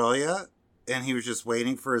Australia and he was just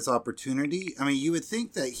waiting for his opportunity? I mean, you would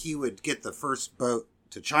think that he would get the first boat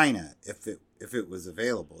to China if it was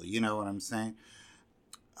available. You know what I'm saying?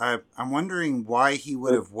 I'm wondering why he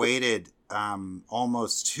would have waited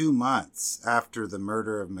almost 2 months after the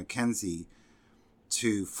murder of Mackenzie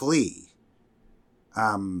to flee.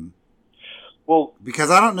 Because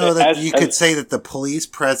I don't know that you could say that the police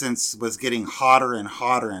presence was getting hotter and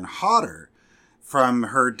hotter and hotter from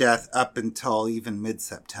her death up until even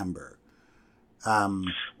mid-September.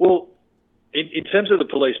 In terms of the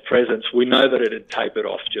police presence, we know that it had tapered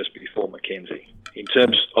off just before Mackenzie. In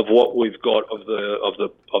terms of what we've got of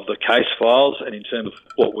the case files, and in terms of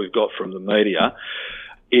what we've got from the media,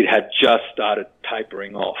 it had just started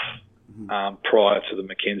tapering off prior to the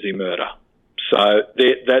Mackenzie murder. So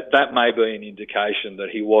that may be an indication that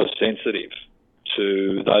he was sensitive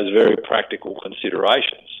to those very practical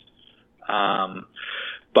considerations.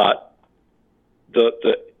 But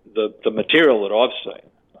the material that I've seen,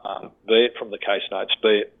 be it from the case notes,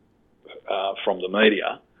 be it from the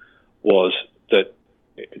media, was that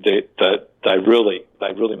they really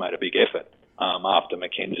made a big effort after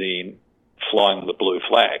Mackenzie flying the blue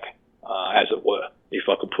flag, as it were, if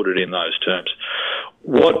I could put it in those terms.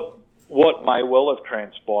 What may well have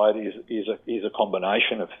transpired is a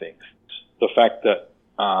combination of things. The fact that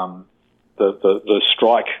the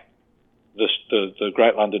strike, the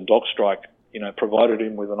Great London Dock strike, provided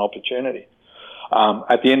him with an opportunity.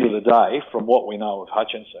 At the end of the day, from what we know of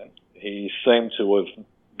Hutchinson, he seemed to have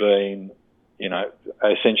been,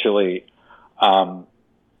 essentially a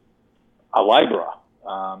labourer.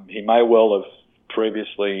 He may well have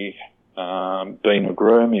previously been a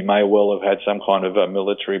groom. He may well have had some kind of a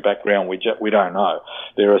military background. We don't know.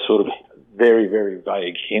 There are sort of very, very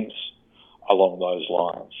vague hints along those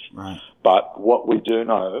lines. Right. But what we do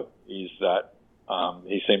know is that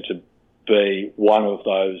he seemed to be one of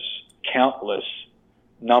those countless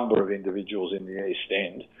number of individuals in the East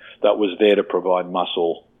End that was there to provide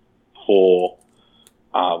muscle for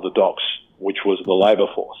the docks, which was the labour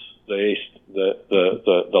force,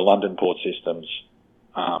 the London port system's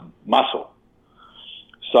muscle.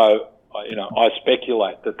 So, I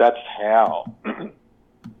speculate that that's how,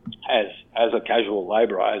 as a casual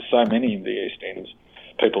labourer, as so many in the East End,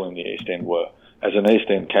 people in the East End were, as an East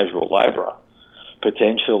End casual labourer,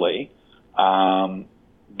 potentially,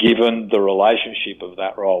 given the relationship of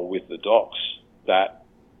that role with the docks, that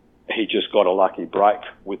he just got a lucky break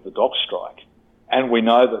with the dock strike. And we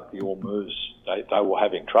know that the Ormuz, they were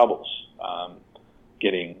having troubles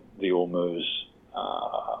getting the Ormuz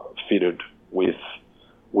fitted with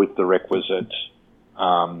the requisite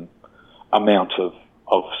amount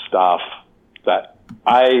of staff that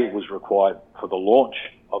A, was required for the launch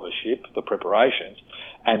of a ship, the preparations,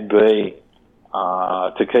 and B,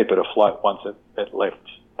 to keep it afloat once it left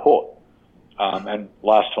port. And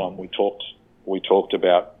last time we talked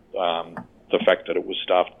about the fact that it was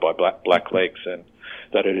staffed by black legs and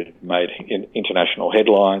that it had made international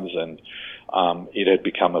headlines, and it had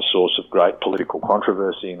become a source of great political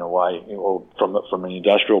controversy in a way, or from an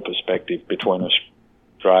industrial perspective, between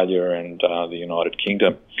Australia and the United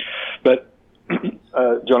Kingdom. But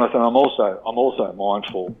Jonathan, I'm also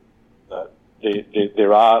mindful that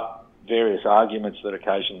there are various arguments that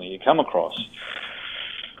occasionally you come across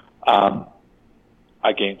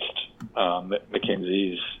against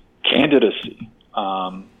Mackenzie's candidacy,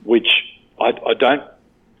 which I don't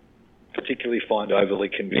particularly find overly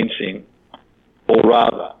convincing, or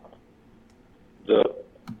rather, the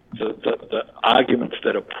arguments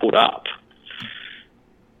that are put up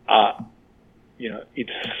are,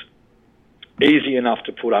 it's easy enough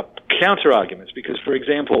to put up counter arguments, because, for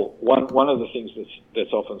example, one of the things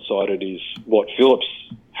that's often cited is what Phillips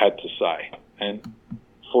had to say, and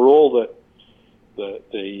for all that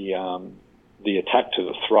the attack to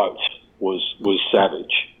the throat was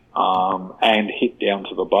savage and hit down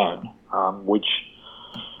to the bone, which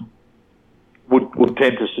would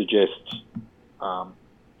tend to suggest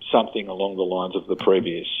something along the lines of the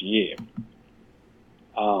previous year.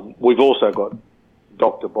 We've also got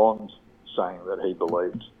Dr. Bond saying that he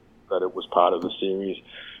believed that it was part of the series.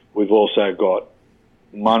 We've also got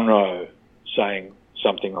Munro saying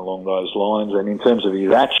something along those lines, and in terms of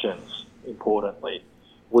his actions, importantly,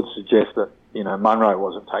 would suggest that Munro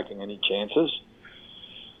wasn't taking any chances.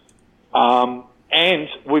 And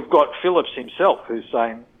we've got Phillips himself, who's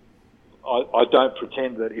saying, I don't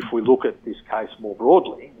pretend that if we look at this case more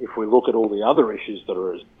broadly, if we look at all the other issues that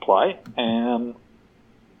are at play,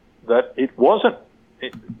 that it wasn't,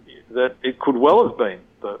 that it could well have been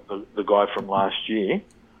the guy from last year.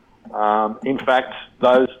 In fact,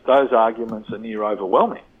 those arguments are near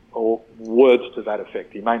overwhelming, or words to that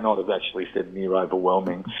effect. He may not have actually said near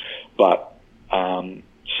overwhelming, but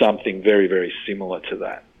something very, very similar to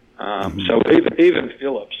that. So even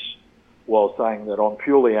Phillips, while saying that on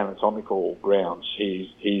purely anatomical grounds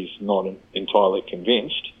he's not entirely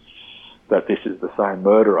convinced that this is the same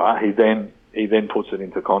murderer, he then puts it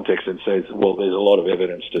into context and says, well, there's a lot of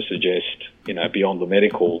evidence to suggest, beyond the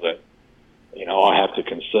medical, that, I have to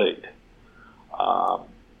concede,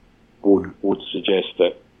 would suggest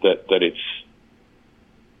that it's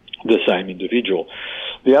the same individual.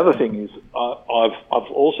 The other thing is,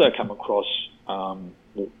 I've also come across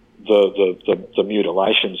the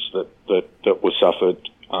mutilations that were suffered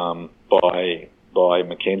by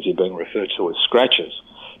Mackenzie being referred to as scratches,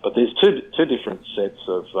 But there's two different sets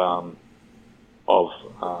of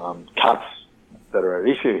cuts that are at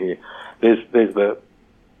issue here. There's the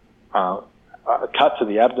cut to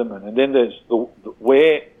the abdomen, and then there's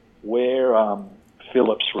where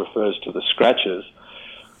Phillips refers to the scratches.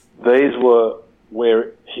 These were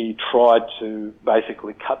where he tried to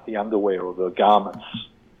basically cut the underwear or the garments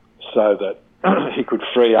so that he could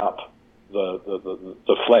free up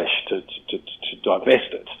the flesh to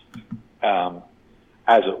divest it,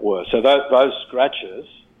 as it were. So those scratches,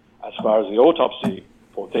 as far as the autopsy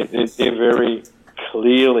report, they're very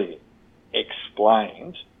clearly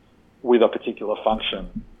explained with a particular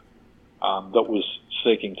function that was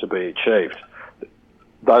seeking to be achieved.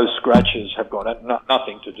 Those scratches have got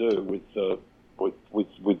nothing to do with the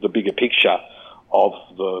bigger picture of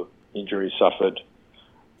the injuries suffered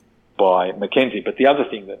by Mackenzie. But the other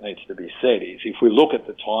thing that needs to be said is, if we look at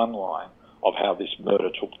the timeline of how this murder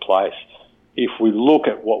took place, if we look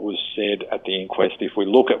at what was said at the inquest, if we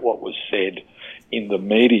look at what was said in the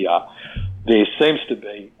media, there seems to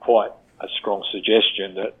be quite a strong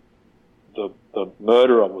suggestion that the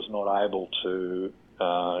murderer was not able to,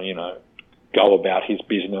 go about his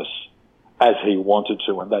business as he wanted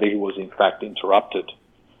to, and that he was in fact interrupted.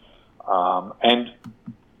 And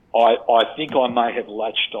I think I may have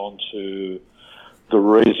latched on to the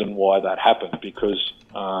reason why that happened, because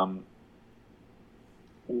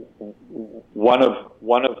one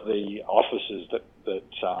of the officers that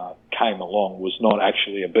came along was not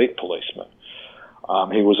actually a beat policeman.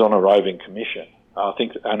 He was on a roving commission. I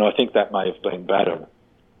think that may have been Badham,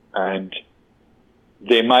 and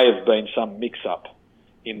there may have been some mix-up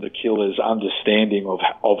in the killer's understanding of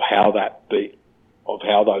how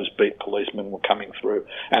those beat policemen were coming through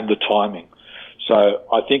and the timing. So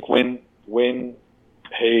I think when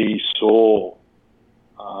he saw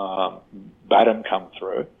Badham come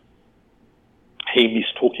through, he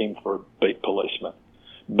mistook him for a beat policeman.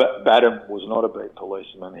 But Badham was not a beat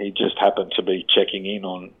policeman. He just happened to be checking in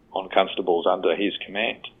on constables under his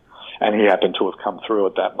command, and he happened to have come through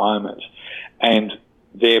at that moment, and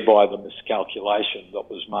thereby the miscalculation that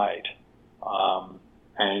was made.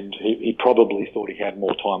 And he probably thought he had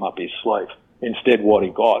more time up his sleeve. Instead, what he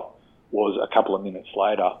got was, a couple of minutes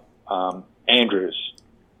later, Andrews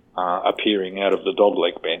appearing out of the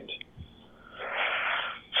dogleg bend.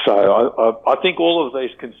 So I think all of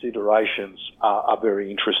these considerations are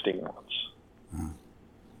very interesting ones.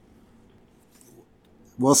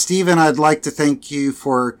 Well, Stephen, I'd like to thank you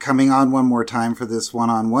for coming on one more time for this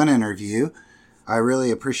one-on-one interview. I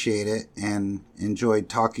really appreciate it and enjoyed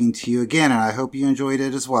talking to you again, and I hope you enjoyed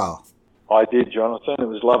it as well. I did, Jonathan. It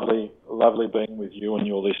was lovely being with you and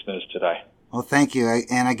your listeners today. Well, thank you.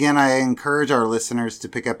 And again, I encourage our listeners to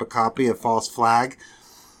pick up a copy of False Flag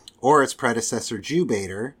or its predecessor, Jew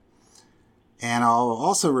Baiter. And I'll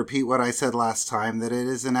also repeat what I said last time, that it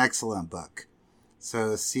is an excellent book.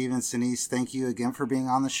 So, Stephen Sinise, thank you again for being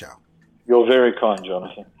on the show. You're very kind,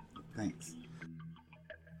 Jonathan. Thanks.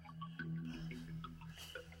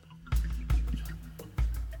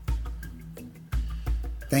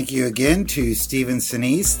 Thank you again to Stephen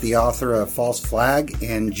Sinise, the author of False Flag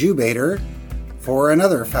and Jew Baiter, for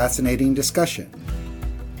another fascinating discussion.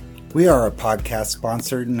 We are a podcast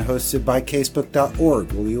sponsored and hosted by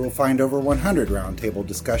Casebook.org, where you will find over 100 roundtable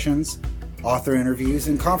discussions, author interviews,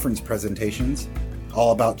 and conference presentations,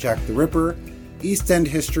 all about Jack the Ripper, East End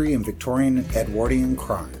history, and Victorian Edwardian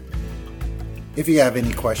crime. If you have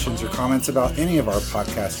any questions or comments about any of our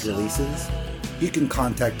podcast releases, you can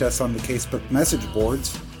contact us on the Casebook message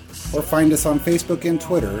boards or find us on Facebook and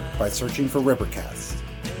Twitter by searching for Rippercast.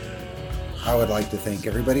 I would like to thank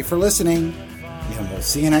everybody for listening, and we'll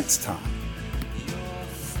see you next time.